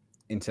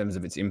terms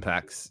of its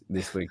impacts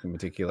this week in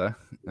particular.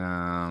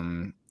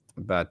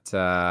 But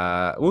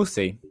we'll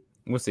see.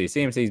 We'll see.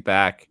 CMC's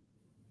back.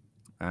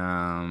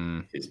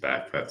 He's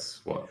back.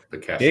 That's what the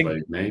cash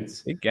league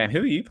needs. Big game.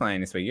 Who are you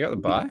playing this week? You got the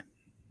bye?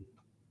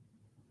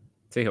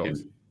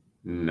 Seahawks.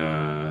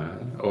 No.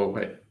 Oh,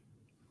 wait.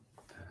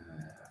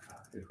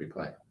 Who did we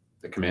play?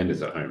 The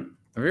Commanders at home.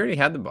 Have we already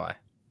had the bye?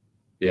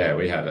 Yeah,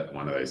 we had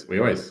one of those. We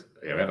had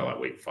it like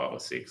week 5 or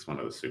 6, one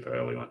of the super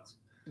early ones.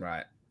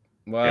 Right.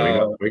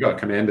 Well, we got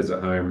Commanders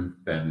at home,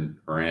 then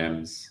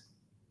Rams,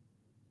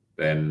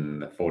 then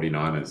the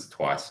 49ers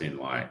twice in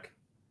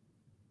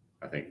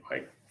I think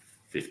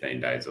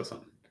 15 days or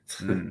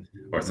something.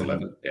 Or it's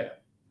 11. Yeah.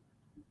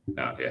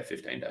 No, yeah,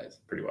 15 days.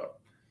 Pretty well.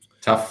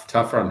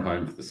 Tough run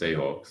home for the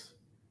Seahawks.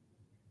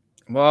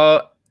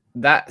 Well,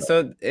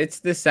 so it's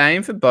the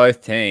same for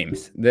both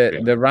teams.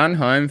 The run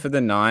home for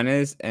the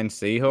Niners and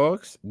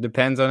Seahawks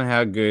depends on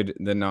how good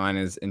the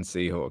Niners and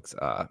Seahawks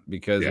are,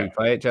 because we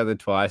play each other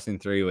twice in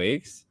 3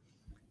 weeks.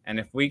 And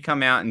if we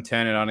come out and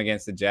turn it on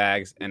against the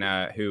Jags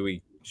and who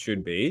we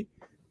should be,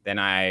 then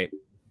I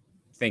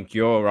think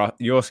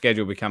your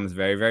schedule becomes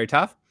very, very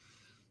tough.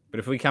 But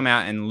if we come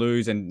out and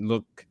lose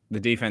and the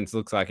defense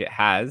looks like it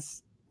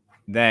has,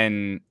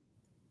 then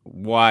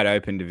wide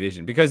open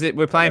division, because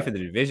we're playing for the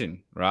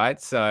division,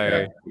 right?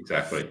 So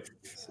exactly.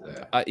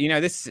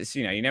 This is,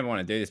 you never want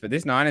to do this, but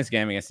this Niners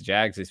game against the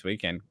Jags this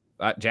weekend,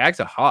 Jags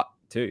are hot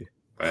too.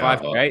 5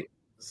 straight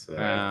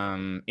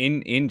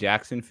in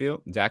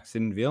Jacksonville.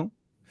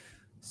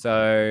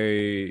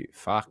 So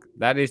fuck,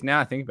 that is, now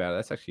I think about it,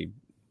 that's actually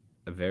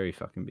a very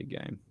fucking big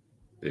game.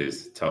 It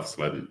is tough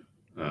sledding.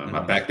 I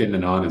backed in the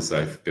Niners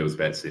though for Bills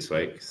bets this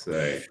week.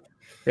 So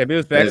yeah,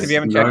 Bills bets. If you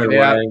haven't checked it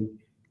out,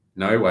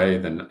 no way.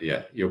 Then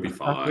you'll be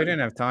fine. We don't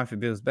have time for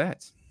Bills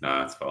bets.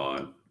 No, it's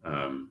fine.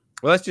 Well,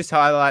 let's just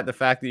highlight the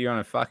fact that you're on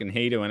a fucking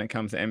heater when it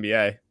comes to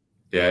NBA.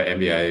 Yeah,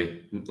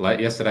 NBA. Like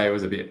yesterday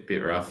was a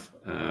bit rough.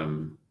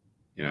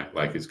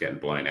 Lakers getting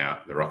blown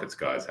out. The Rockets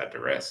guys had to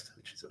rest,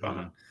 which is a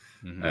bummer.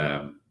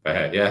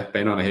 But yeah,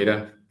 been on a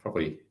heater.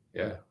 Probably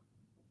had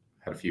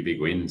a few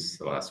big wins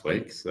the last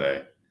week.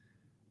 So,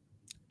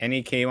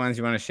 any key ones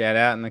you want to shout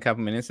out in a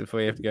couple minutes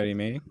before you have to go to your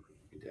meeting?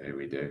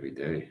 We do.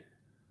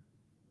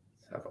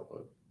 Let's have a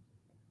look.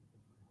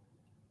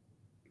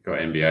 Got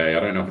NBA. I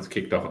don't know if it's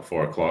kicked off at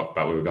 4:00,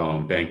 but we were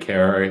going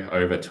Banchero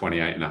over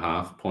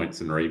 28.5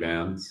 points and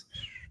rebounds.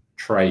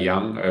 Trae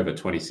Young over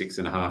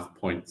 26.5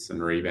 points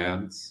and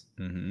rebounds.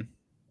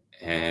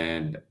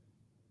 And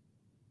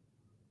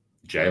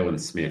Jalen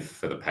Smith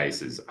for the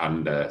Pacers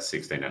under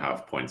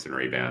 16.5 points and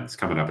rebounds,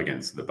 coming up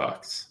against the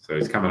Bucks. So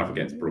he's coming up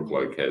against Brook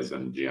Lopez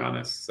and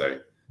Giannis. So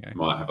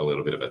might have a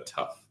little bit of a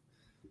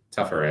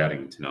tougher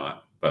outing tonight.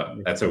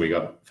 But that's all we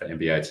got for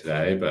NBA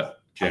today.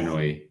 But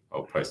generally,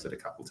 I'll post it a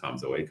couple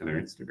times a week on our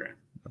Instagram.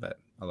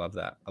 I love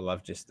that. I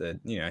love just the,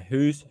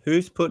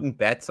 who's putting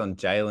bets on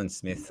Jalen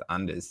Smith's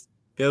unders.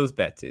 Bill's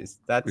bets is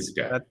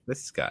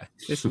this guy,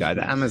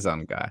 the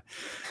Amazon guy.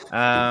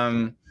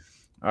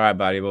 All right,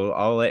 buddy.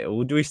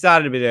 Well, we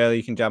started a bit early.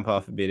 You can jump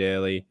off a bit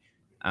early.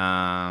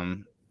 Yeah,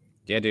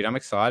 dude, I'm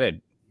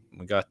excited.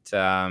 We got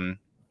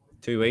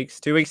 2 weeks.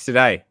 2 weeks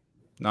today.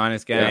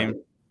 Niners game.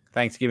 Yeah.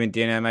 Thanksgiving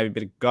dinner, maybe a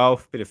bit of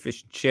golf, bit of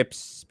fish and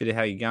chips, bit of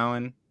how you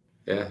going.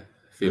 Yeah, a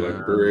few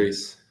local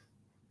breweries.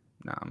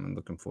 No, I'm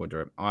looking forward to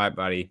it. All right,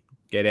 buddy.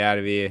 Get out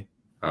of here.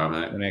 All right,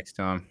 mate. Until next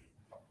time.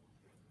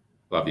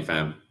 Love you,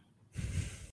 fam.